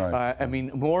do. Right. I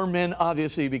mean, more men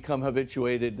obviously become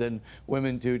habituated than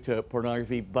women do to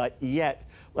pornography, but yet,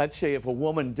 let's say if a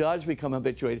woman does become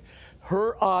habituated,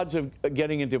 her odds of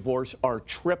getting a divorce are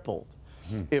tripled.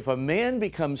 If a man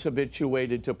becomes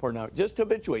habituated to pornography, just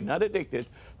habituated, not addicted,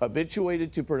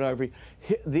 habituated to pornography,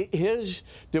 his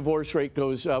divorce rate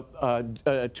goes up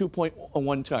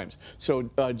 2.1 times. So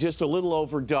just a little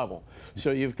over double.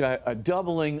 So you've got a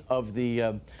doubling of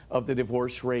the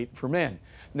divorce rate for men.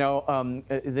 Now,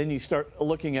 then you start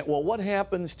looking at, well, what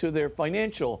happens to their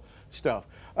financial stuff?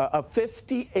 A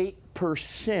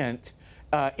 58%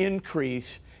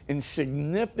 increase in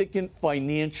significant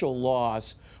financial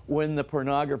loss when the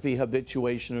pornography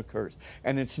habituation occurs.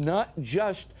 And it's not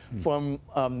just from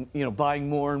buying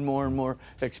more and more and more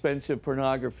expensive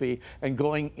pornography and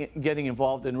getting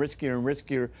involved in riskier and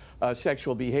riskier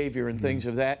sexual behavior and things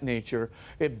of that nature.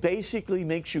 It basically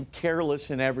makes you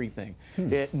careless in everything.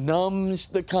 It numbs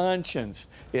the conscience.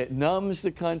 It numbs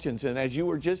the conscience. And as you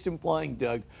were just implying,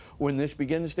 Doug, when this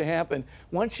begins to happen,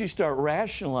 once you start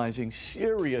rationalizing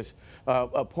serious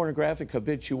pornographic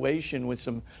habituation with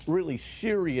some really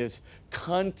serious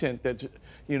content that's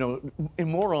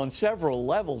immoral on several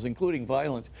levels, including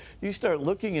violence, you start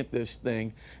looking at this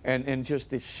thing and just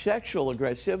the sexual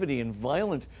aggressivity and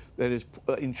violence that is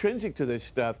intrinsic to this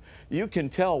stuff, you can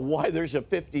tell why there's a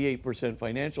 58%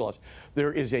 financial loss.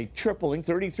 There is a tripling,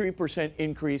 33%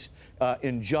 increase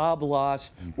in job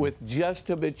loss with just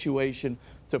habituation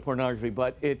to pornography.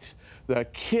 But it's the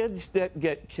kids that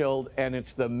get killed, and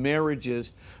it's the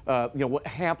marriages, what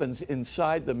happens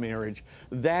inside the marriage.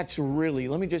 That's really,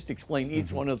 let me just explain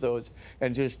each one of those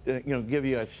and just give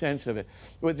you a sense of it.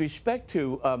 With respect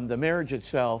to the marriage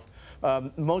itself,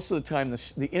 most of the time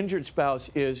the injured spouse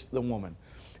is the woman.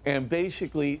 And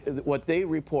basically what they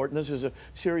report, and this is a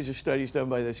series of studies done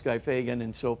by this guy Fagan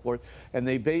and so forth, and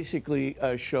they basically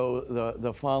show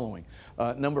the following.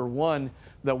 Number one,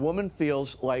 the woman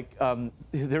feels like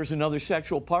there's another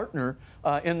sexual partner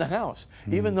in the house.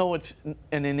 Even though it's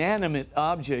an inanimate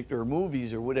object or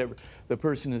movies or whatever the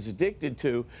person is addicted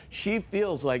to, she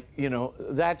feels like,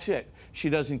 that's it.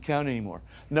 She doesn't count anymore.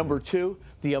 Number two,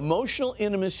 the emotional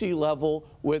intimacy level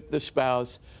with the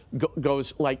spouse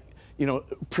goes like,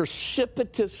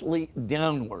 precipitously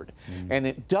downward. And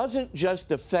it doesn't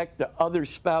just affect the other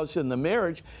spouse in the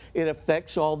marriage, it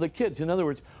affects all the kids. In other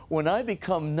words, when I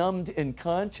become numbed in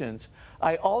conscience,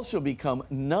 I also become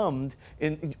numbed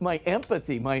in my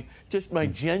empathy, my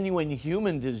genuine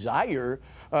human desire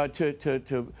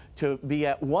to be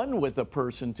at one with a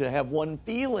person, to have one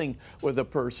feeling with a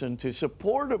person, to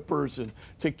support a person,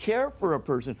 to care for a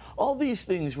person. All these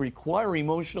things require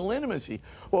emotional intimacy.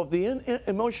 Well, if the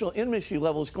emotional intimacy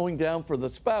level is going down for the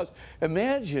spouse,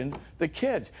 imagine the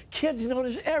kids. Kids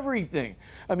notice everything.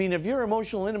 I mean, if your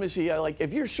emotional intimacy,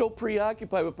 if you're so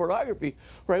preoccupied with pornography,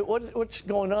 right, what's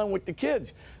going on with the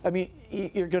kids? I mean,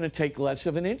 you're going to take less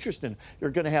of an interest in them.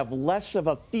 You're going to have less of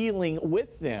a feeling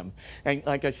with them. And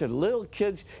like I said, little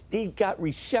kids, they've got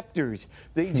receptors.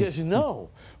 They just know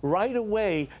right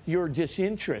away your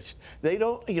disinterest. They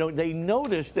don't, they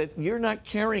notice that you're not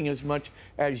caring as much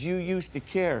as you used to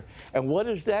care. And what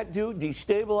does that do?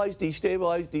 Destabilize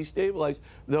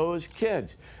those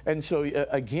kids. And so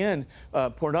again,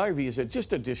 pornography is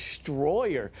just a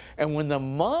destroyer. And when the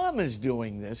mom is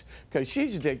doing this, because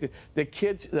she's addicted, the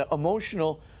kids, the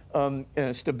emotional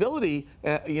stability,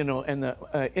 and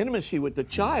the intimacy with the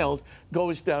child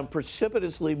goes down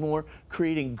precipitously more,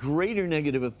 creating greater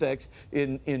negative effects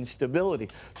in stability.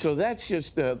 So that's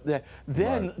just that.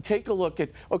 Then Right. take a look at,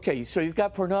 okay, so you've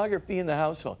got pornography in the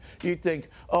household. You think,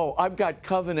 oh, I've got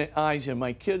covenant eyes and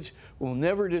my kids will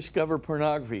never discover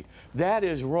pornography. That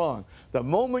is wrong. The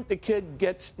moment the kid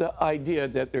gets the idea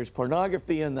that there's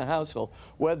pornography in the household,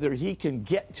 whether he can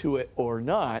get to it or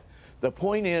not, the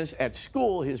point is, at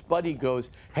school, his buddy goes,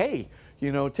 hey,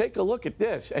 take a look at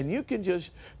this. And you can just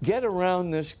get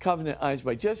around this covenant eyes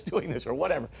by just doing this or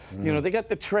whatever. They got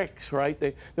the tricks, right?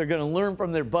 They're going to learn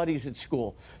from their buddies at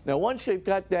school. Now, once they've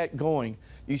got that going,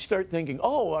 you start thinking,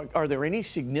 oh, are there any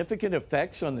significant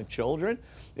effects on the children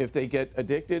if they get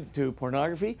addicted to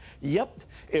pornography? Yep,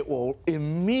 it will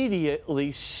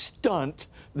immediately stunt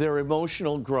their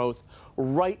emotional growth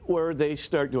right where they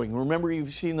start doing. Remember,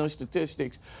 you've seen those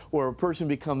statistics where a person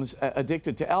becomes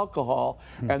addicted to alcohol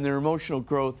and their emotional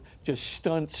growth just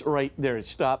stunts right there. It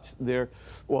stops there.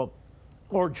 Well,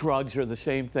 or drugs are the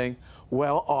same thing.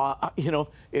 Well,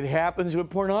 it happens with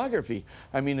pornography.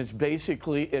 I mean,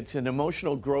 it's an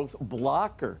emotional growth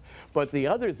blocker. But the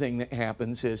other thing that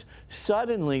happens is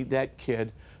suddenly that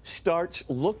kid starts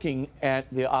looking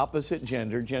at the opposite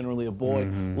gender, generally a boy,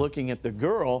 looking at the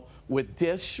girl with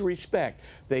disrespect.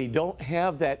 They don't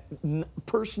have that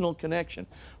personal connection.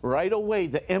 Right away,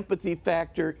 the empathy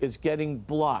factor is getting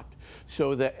blocked.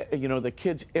 So that, the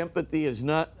kid's empathy is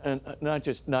not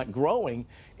just not growing,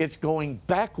 it's going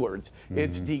backwards.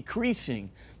 It's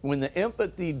decreasing. When the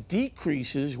empathy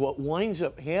decreases, what winds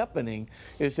up happening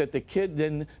is that the kid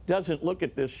then doesn't look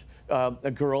at this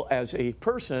a girl as a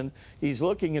person. He's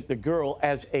looking at the girl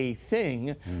as a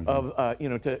thing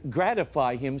to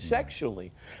gratify him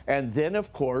sexually. And then,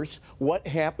 of course, what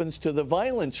happens to the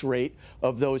violence rate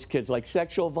of those kids, like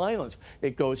sexual violence?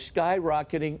 It goes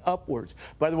skyrocketing upwards.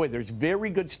 By the way, there's very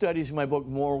good studies in my book,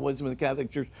 Moral Wisdom in the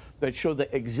Catholic Church, that show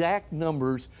the exact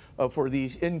numbers for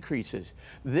these increases.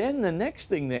 Then the next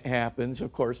thing that happens,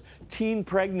 of course, teen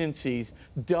pregnancies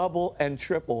double and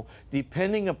triple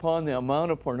depending upon the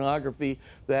amount of pornography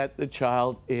that the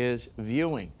child is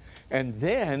viewing. And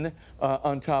then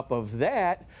on top of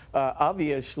that,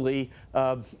 obviously,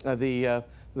 the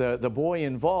boy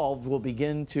involved will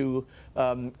begin to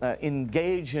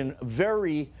engage in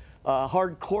very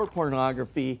hardcore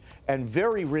pornography and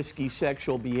very risky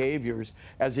sexual behaviors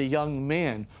as a young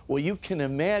man. Well, you can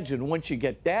imagine once you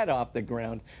get that off the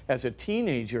ground as a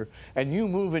teenager and you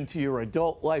move into your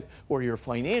adult life where your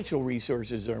financial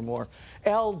resources are more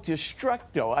el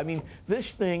destructo. I mean,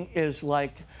 this thing is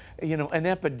like, an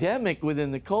epidemic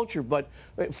within the culture, but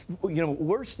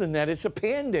worse than that, it's a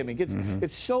pandemic.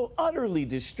 It's so utterly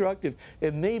destructive.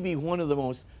 It may be one of the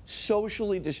most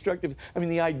socially destructive. I mean,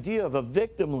 the idea of a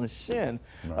victimless sin.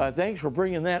 Right. Thanks for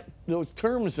bringing those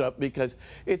terms up, because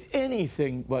it's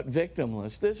anything but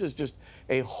victimless. This is just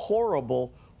a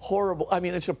horrible. I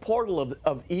mean, it's a portal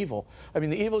of evil. I mean,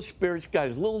 the evil spirit's got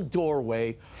his little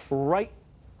doorway right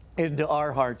into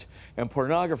our hearts, and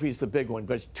pornography is the big one.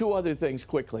 But two other things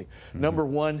quickly. Number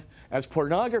one, as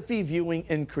pornography viewing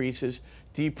increases,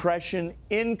 depression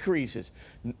increases.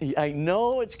 I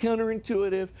know it's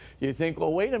counterintuitive. You think,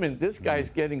 well, wait a minute, this guy's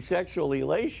getting sexual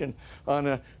elation on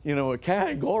a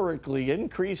categorically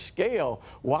increased scale.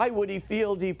 Why would he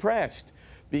feel depressed?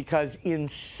 Because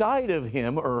inside of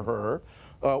him or her,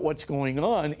 what's going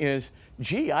on is,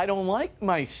 gee, I don't like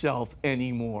myself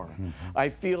anymore. I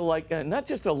feel like not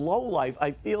just a low life,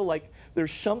 I feel like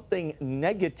there's something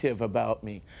negative about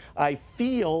me. I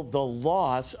feel the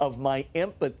loss of my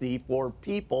empathy for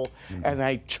people, and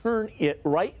I turn it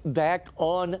right back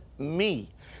on me.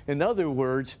 In other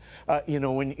words,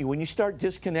 when you start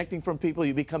disconnecting from people,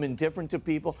 you become indifferent to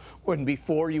people. When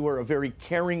before you were a very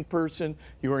caring person,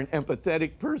 you were an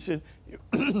empathetic person,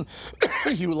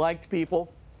 you liked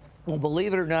people. Well,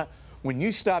 believe it or not, when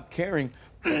you stop caring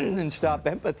and stop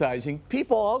empathizing,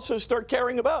 people also start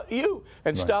caring about you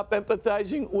and stop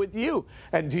empathizing with you.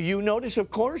 And do you notice?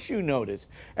 Of course you notice.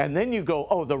 And then you go,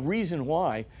 oh, the reason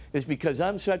why is because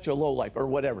I'm such a lowlife or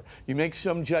whatever. You make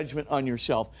some judgment on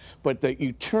yourself, but that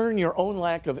you turn your own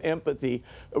lack of empathy,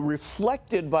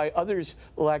 reflected by others'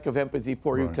 lack of empathy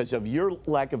for you because of your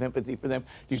lack of empathy for them,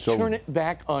 you turn it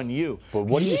back on you. But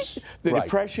what do you, the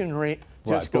depression rate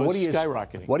just goes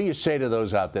skyrocketing. What do you say to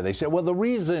those out there? They say, well, the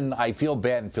reason I feel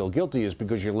bad and feel guilty is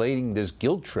because you're laying this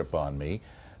guilt trip on me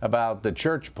about the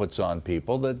church puts on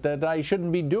people that I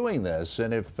shouldn't be doing this.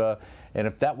 And if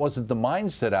that wasn't the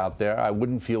mindset out there, I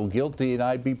wouldn't feel guilty and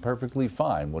I'd be perfectly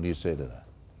fine. What do you say to that?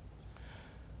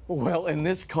 Well, in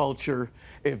this culture,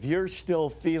 if you're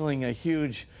still feeling a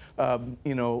huge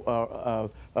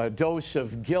a dose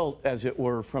of guilt, as it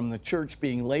were, from the church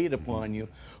being laid upon you,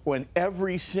 when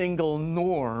every single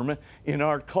norm in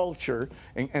our culture,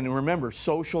 and remember,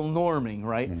 social norming,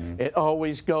 right? It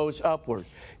always goes upward.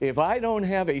 If I don't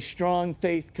have a strong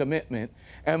faith commitment,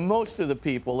 and most of the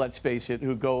people, let's face it,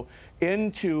 who go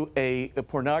into a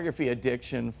pornography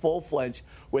addiction full-fledged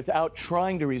without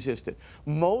trying to resist it,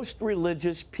 most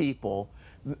religious people,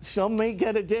 some may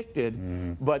get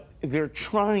addicted, but they're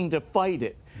trying to fight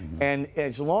it. And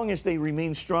as long as they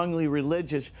remain strongly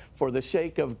religious for the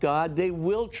sake of God, they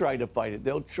will try to fight it.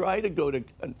 They'll try to go to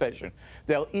confession.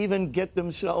 They'll even get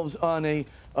themselves on a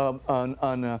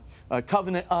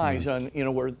covenant eyes, on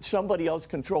where somebody else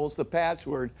controls the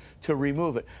password to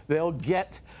remove it. They'll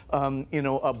get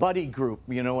a buddy group,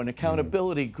 an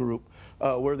accountability group,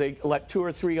 where they let 2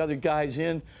 or 3 other guys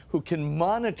in who can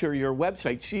monitor your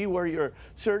website, see where you're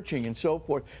searching and so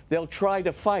forth. They'll try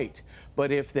to fight. But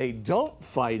if they don't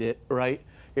fight it, right,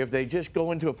 if they just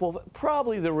go into a full,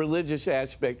 probably the religious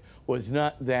aspect was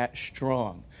not that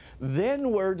strong.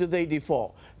 Then where do they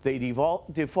default? They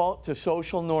default to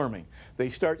social norming. They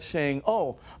start saying,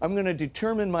 oh, I'm going to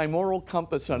determine my moral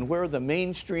compass on where the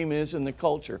mainstream is in the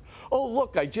culture. Oh,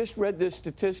 look, I just read this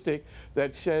statistic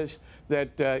that says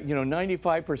that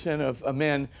 95% of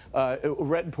men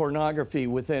read pornography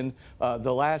within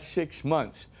the last 6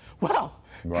 months. Well,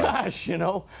 right. Gosh,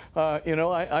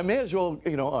 I may as well,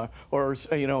 there's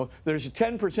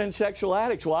 10% sexual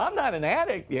addicts. Well, I'm not an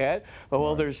addict yet.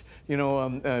 Well, right. There's,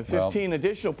 15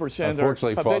 additional percent are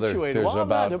habituated. Father, there's well, I'm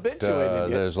about, not habituated yet.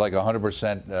 There's like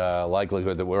 100%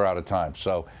 likelihood that we're out of time.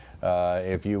 So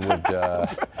if you would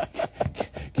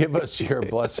give us your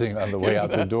blessing on the way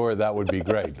out the door, that would be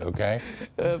great, okay?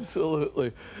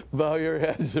 Absolutely. Bow your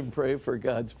heads and pray for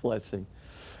God's blessing.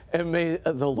 And may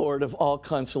the Lord of all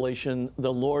consolation,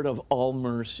 the Lord of all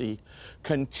mercy,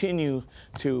 continue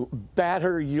to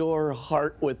batter your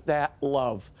heart with that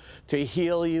love, to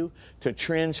heal you, to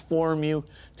transform you,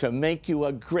 to make you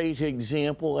a great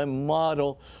example and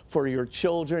model for your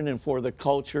children and for the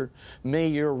culture. May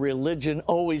your religion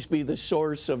always be the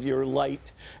source of your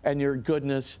light and your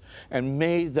goodness. And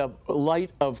may the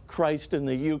light of Christ in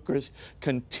the Eucharist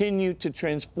continue to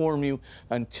transform you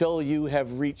until you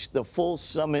have reached the full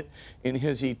summit in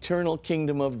his eternal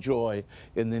kingdom of joy.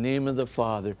 In the name of the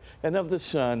Father, and of the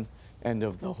Son, and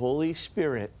of the Holy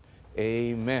Spirit.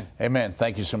 Amen. Amen.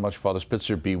 Thank you so much, Father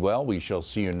Spitzer. Be well. We shall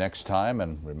see you next time.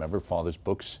 And remember, Father's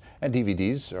books and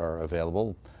DVDs are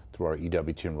available through our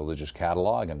EWTN Religious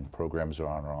Catalog, and programs are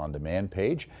on our on-demand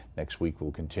page. Next week,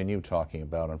 we'll continue talking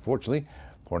about, unfortunately,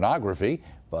 pornography,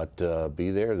 but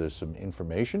be there. There's some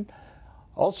information.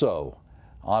 Also,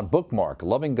 on Bookmark,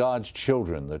 Loving God's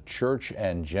Children, The Church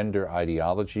and Gender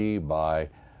Ideology by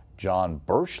John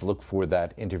Birch. Look for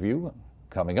that interview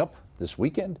coming up this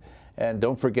weekend. And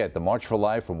don't forget, the March for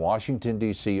Life from Washington,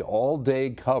 D.C.,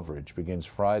 all-day coverage begins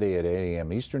Friday at 8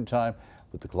 a.m. Eastern Time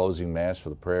with the closing Mass for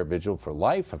the prayer vigil for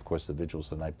life. Of course, the vigil's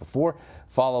the night before,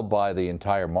 followed by the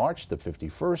entire march, the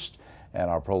 51st. And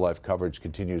our pro-life coverage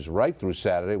continues right through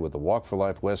Saturday with the Walk for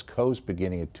Life West Coast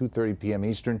beginning at 2:30 p.m.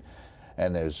 Eastern.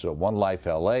 And there's One Life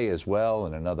LA as well,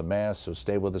 and another Mass. So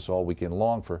stay with us all weekend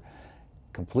long for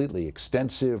completely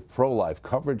extensive pro-life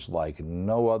coverage like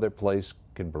no other place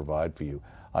can provide for you.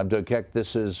 I'm Doug Keck.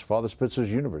 This is Father Spitzer's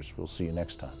Universe. We'll see you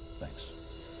next time. Thanks.